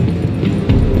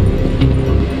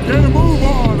 Get a move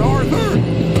on, Arthur!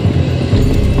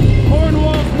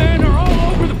 Cornwall's men are all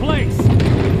over the place!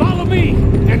 Follow me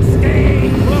and stay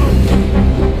close!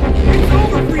 It's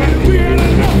over for you! We had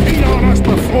enough heat on us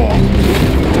before!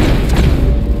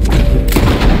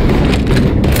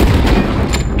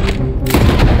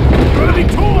 Bloody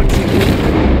toy!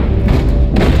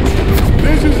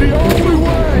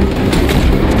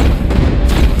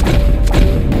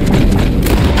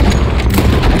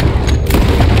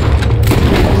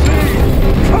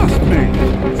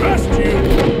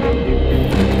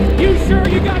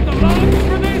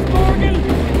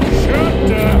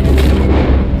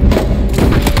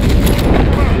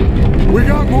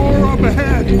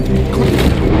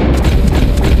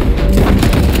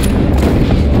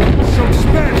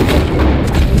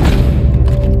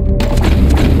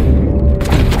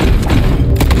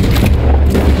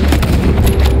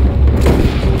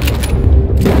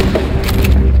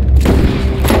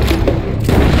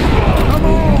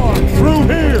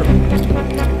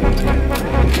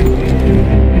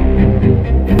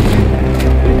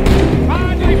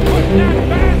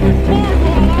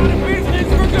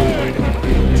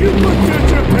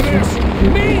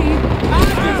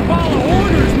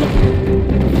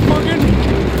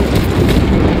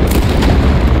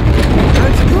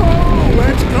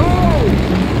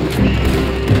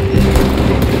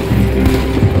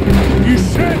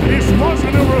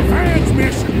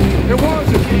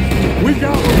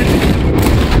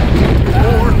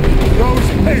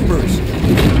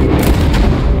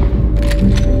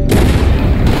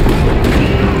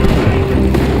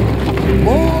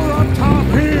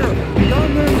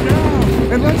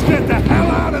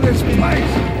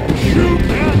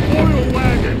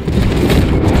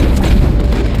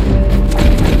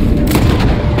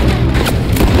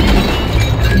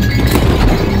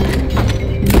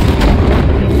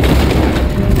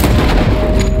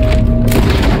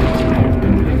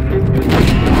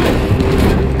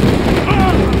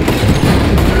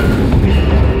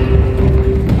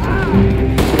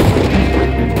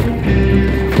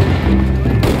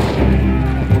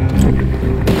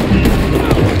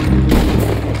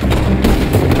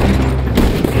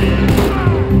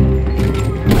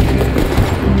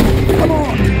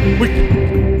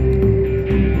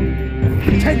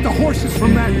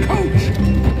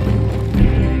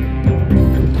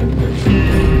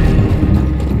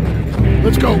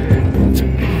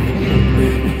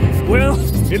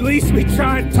 At least we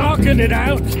tried talking it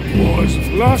out. Boys,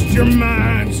 lost your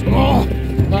minds. Oh,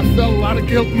 I felt a lot of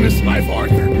guilt in this life,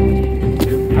 Arthur.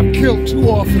 I've killed too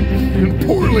often, and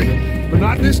poorly, but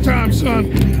not this time,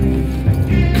 son.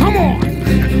 Come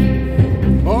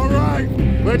on! All right,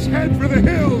 let's head for the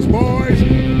hills, boys.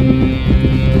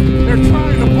 They're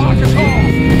trying to block us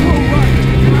off. Go right.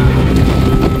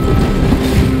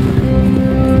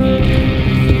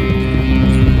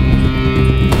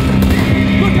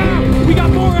 Look out! We got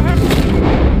more ahead.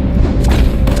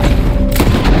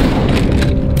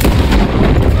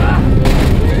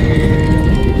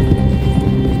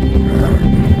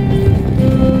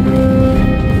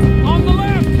 On the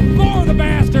left! More of the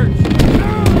bastards!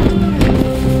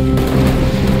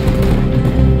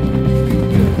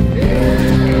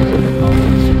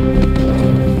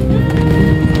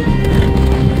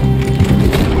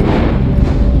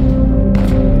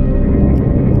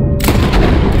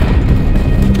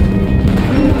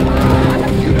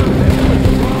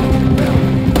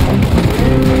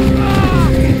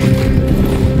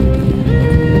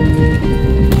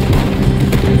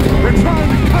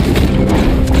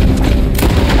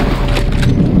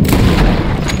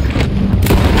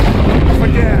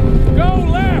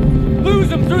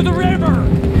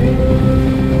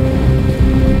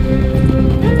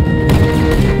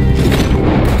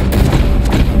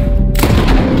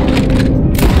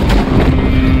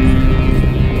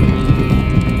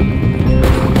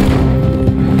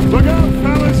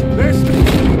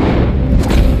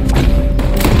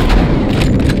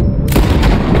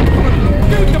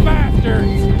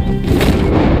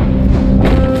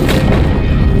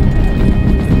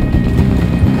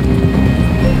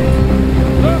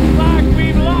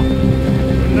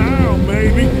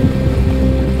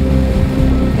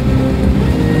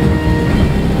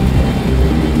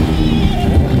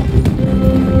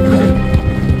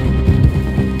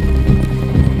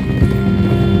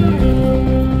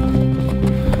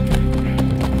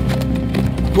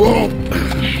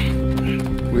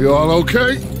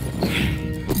 Okay?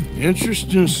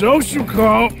 Interesting social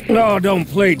call. Oh, don't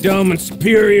play dumb and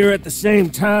superior at the same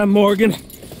time, Morgan.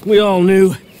 We all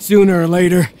knew, sooner or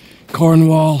later,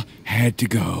 Cornwall had to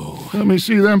go. Let me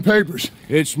see them papers.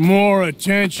 It's more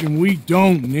attention we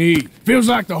don't need. Feels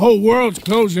like the whole world's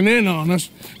closing in on us.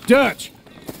 Dutch,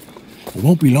 it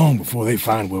won't be long before they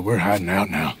find where we're hiding out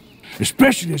now.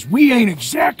 Especially as we ain't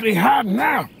exactly hiding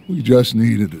out. We just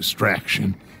need a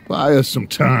distraction. Buy us some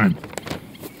time.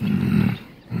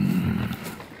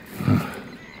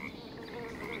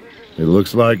 It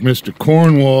looks like Mr.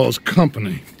 Cornwall's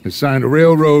company has signed a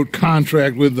railroad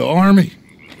contract with the army.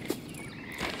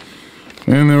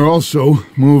 And they're also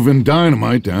moving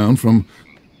dynamite down from,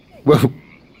 well,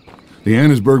 the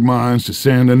Annesburg mines to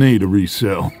Saint Denis to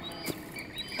resell.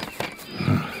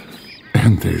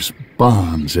 And there's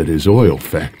bombs at his oil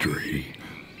factory.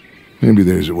 Maybe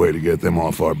there's a way to get them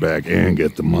off our back and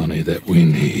get the money that we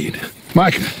need.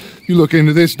 Micah, you look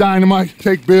into this dynamite.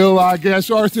 Take Bill, I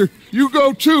guess. Arthur, you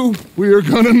go too. We are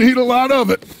gonna need a lot of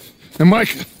it. And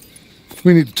Micah,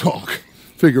 we need to talk.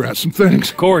 Figure out some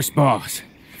things. Of course, boss.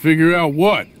 Figure out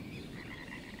what?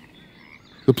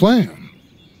 The plan.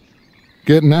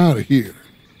 Getting out of here.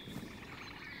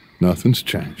 Nothing's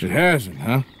changed. It hasn't,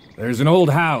 huh? There's an old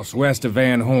house west of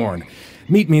Van Horn.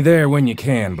 Meet me there when you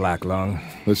can, Black Lung.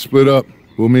 Let's split up.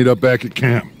 We'll meet up back at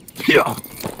camp. Yeah.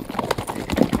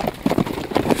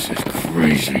 This is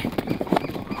crazy.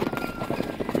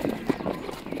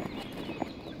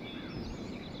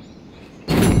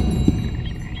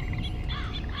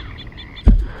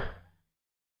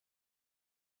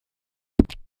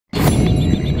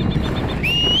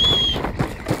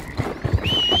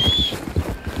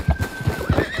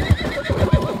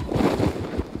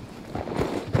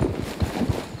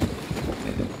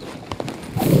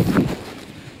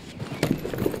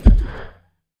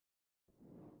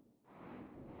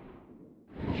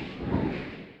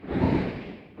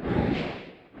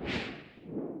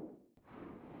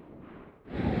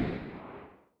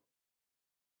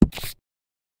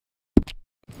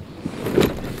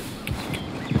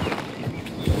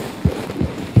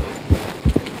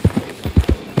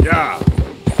 Yeah.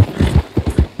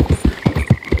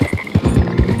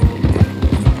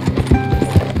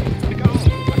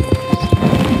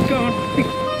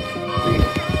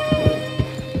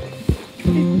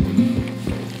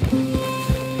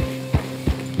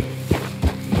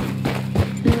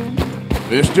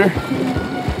 Mister?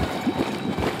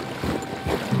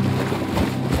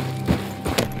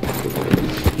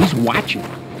 He's watching.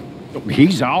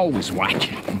 He's always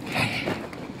watching.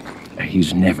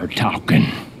 He's never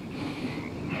talking.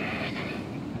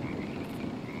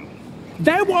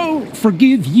 They won't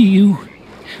forgive you.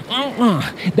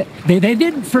 They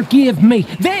didn't forgive me.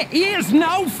 There is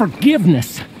no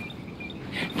forgiveness.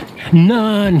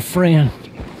 None, friend.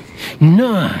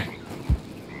 None.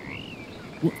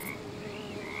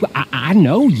 I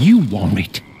know you want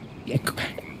it.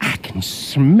 I can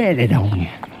smell it on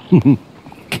you.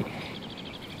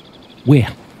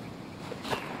 Well,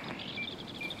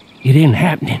 it ain't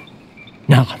happening.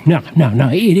 No,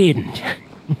 it isn't.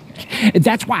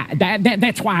 That's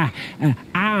why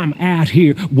I'm out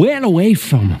here, well away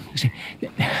from them.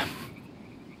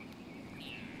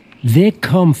 They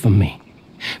come for me,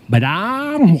 but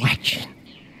I'm watching.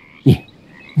 Yeah.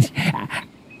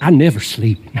 I never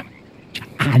sleep.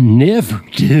 I never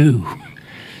do.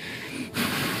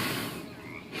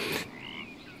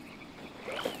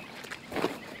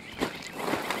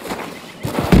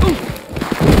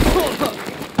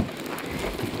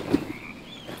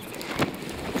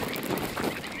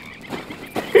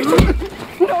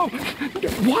 No!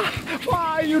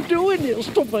 Why are you doing this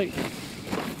to me?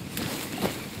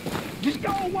 Just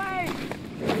go away!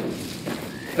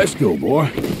 Let's go,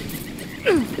 boy.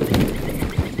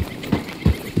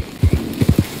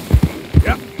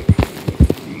 Yep.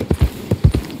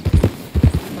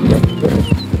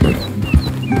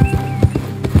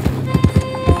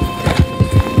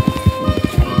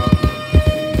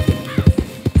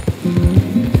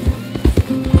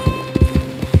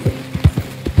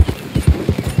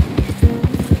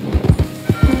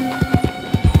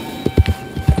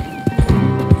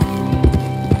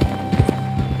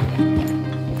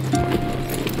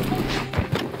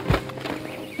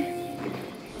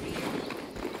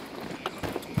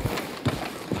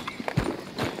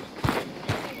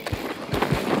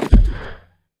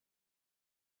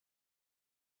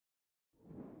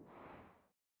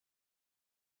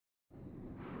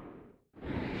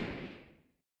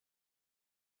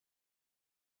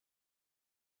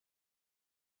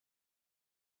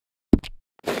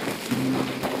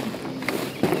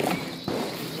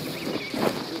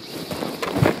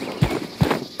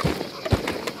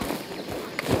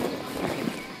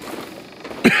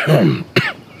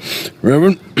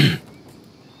 Reverend?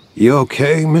 You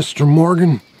okay, Mr.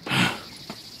 Morgan?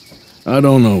 I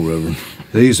don't know, Reverend.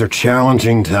 These are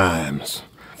challenging times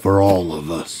for all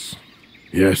of us.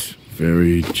 Yes,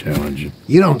 very challenging.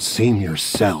 You don't seem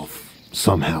yourself,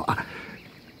 somehow.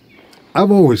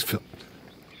 I've always felt...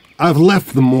 I've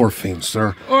left the morphine,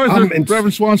 sir. Arthur,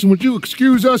 Reverend Swanson, would you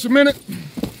excuse us a minute?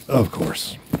 Of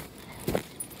course.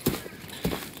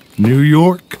 New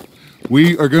York.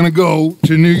 We are going to go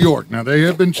to New York. Now, they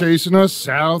have been chasing us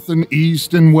south and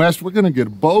east and west. We're going to get a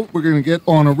boat. We're going to get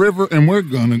on a river, and we're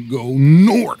going to go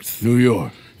north. New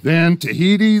York. Then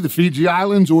Tahiti, the Fiji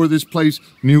Islands, or this place,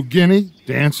 New Guinea,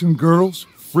 dancing girls,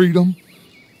 freedom.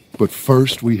 But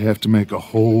first, we have to make a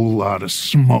whole lot of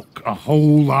smoke, a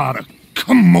whole lot of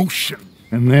commotion.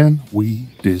 And then we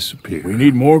disappear. We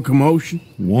need more commotion?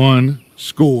 1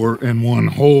 score and 1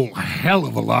 whole hell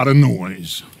of a lot of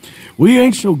noise. We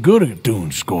ain't so good at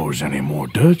doing scores anymore,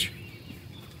 Dutch.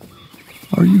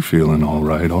 Are you feeling all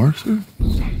right, Arthur?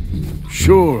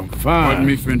 Sure, I'm fine. Pardon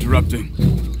me for interrupting.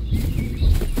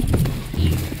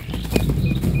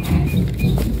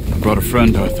 I brought a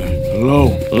friend, Arthur. Hello.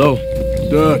 Hello.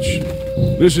 Dutch,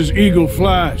 this is Eagle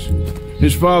Flies.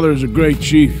 His father is a great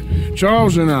chief.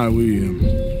 Charles and I, we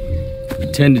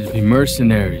pretended to be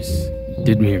mercenaries.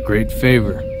 Did me a great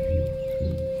favor.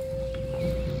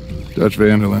 Dutch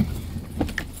Vanderlyn,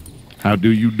 how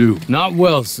do you do? Not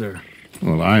well, sir.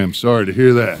 Well, I am sorry to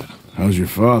hear that. How's your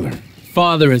father?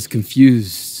 Father has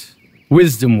confused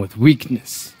wisdom with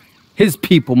weakness. His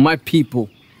people, my people,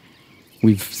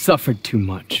 we've suffered too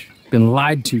much, been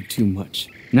lied to too much.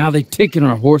 Now they've taken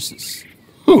our horses.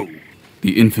 Who?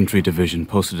 The infantry division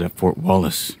posted at Fort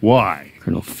Wallace. Why?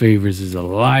 Colonel Favors is a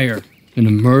liar and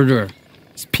a murderer.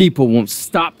 His people won't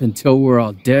stop until we're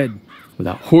all dead.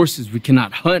 Without horses, we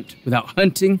cannot hunt. Without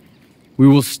hunting, we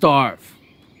will starve.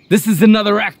 This is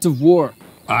another act of war.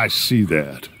 I see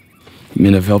that.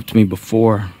 Men have helped me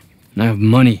before, and I have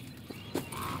money.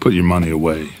 Put your money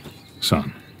away,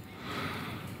 son.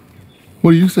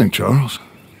 What do you think, Charles?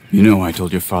 You know I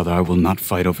told your father I will not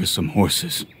fight over some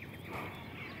horses.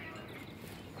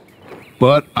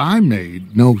 But I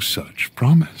made no such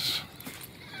promise.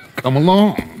 Come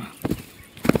along.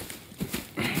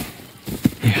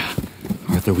 Yeah,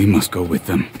 Arthur, we must go with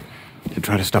them to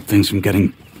try to stop things from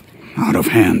getting out of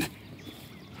hand.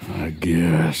 I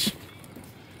guess.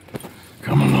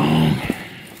 Come along.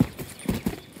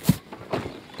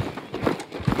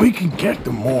 We can get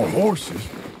them more horses.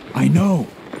 I know.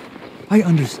 I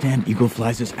understand Eagle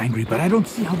Flies is angry, but I don't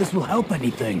see how this will help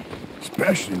anything.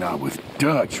 Especially not with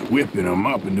Dutch whipping them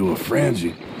up into a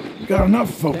frenzy. Got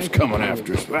enough folks coming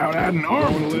after us without adding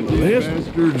armor to the list.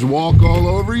 Bastards walk all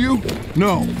over you?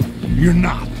 No, you're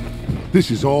not. This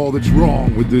is all that's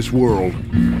wrong with this world.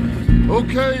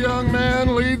 Okay, young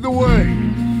man, lead the way.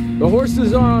 The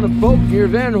horses are on a boat near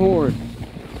Van Horn.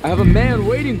 I have a man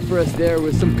waiting for us there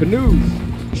with some canoes.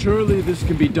 Surely this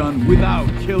can be done without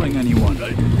killing anyone.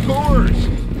 Of course.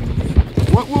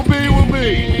 What will be, will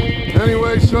be.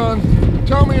 Anyway, son,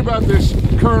 tell me about this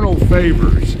Colonel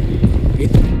Favors.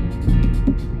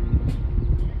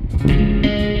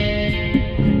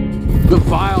 The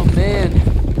vile man.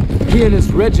 He and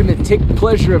his regiment take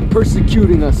pleasure in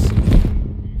persecuting us.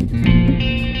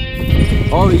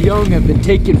 All the young have been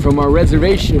taken from our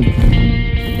reservation,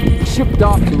 shipped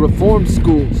off to reform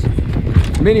schools.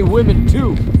 Many women,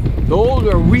 too. The old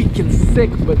are weak and sick,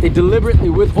 but they deliberately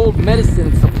withhold medicine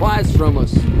and supplies from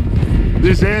us.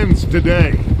 This ends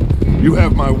today. You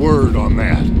have my word on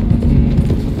that.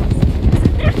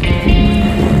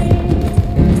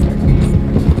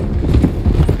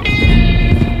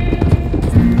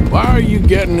 Why are you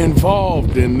getting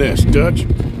involved in this, Dutch?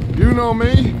 You know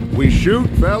me. We shoot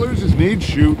fellers as need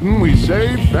shooting. We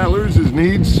save fellers as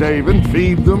need saving.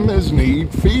 Feed them as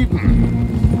need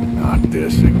feeding. Not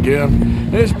this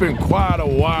again. It's been quite a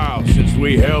while since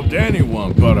we helped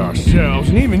anyone but ourselves,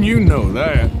 and even you know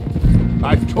that.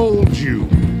 I've told you.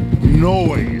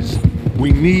 Noise.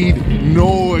 We need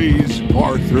noise,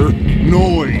 Arthur.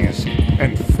 Noise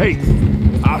and faith.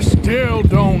 I still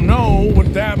don't know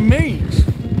what that means.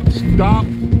 Stop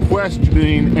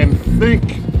questioning and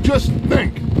think. Just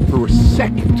think for a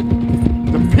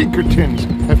second. The Pinkertons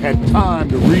have had time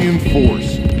to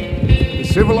reinforce. The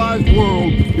civilized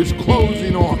world is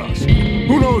closing on us.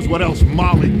 Who knows what else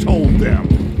Molly told them?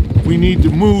 We need to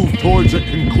move towards a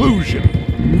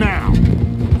conclusion. Now.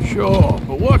 Sure,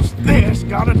 but what's this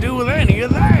got to do with any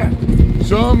of that?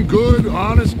 Some good,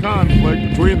 honest conflict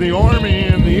between the army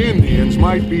and the Indians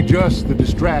might be just the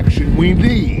distraction we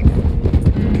need.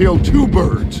 Kill two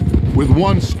birds with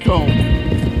one stone.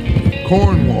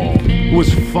 Cornwall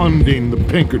was funding the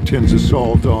Pinkertons'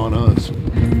 assault on us.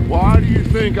 Why do you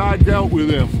think I dealt with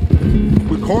him?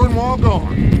 With Cornwall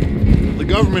gone, the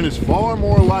government is far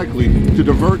more likely to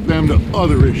divert them to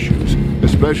other issues,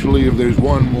 especially if there's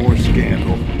one more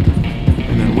scandal.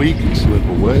 And then we can slip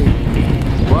away.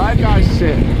 Like I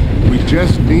said, we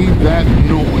just need that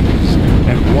noise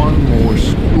and one more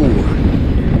score.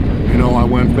 You know, I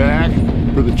went back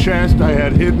for the chest I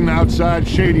had hidden outside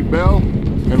Shady Bell,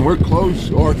 and we're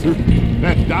close, Arthur.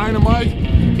 That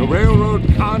dynamite, the railroad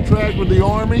contract with the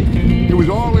army, it was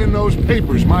all in those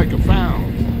papers Micah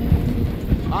found.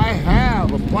 I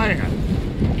have a plan.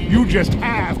 You just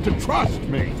have to trust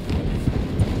me.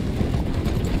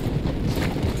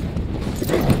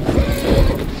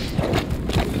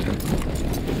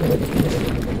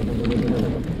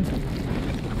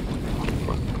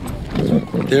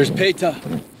 There's Peta.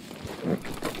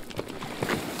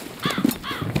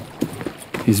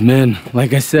 His men,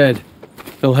 like I said,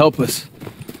 they'll help us.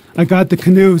 I got the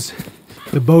canoes.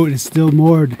 The boat is still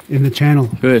moored in the channel.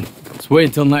 Good. Let's wait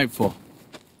until nightfall.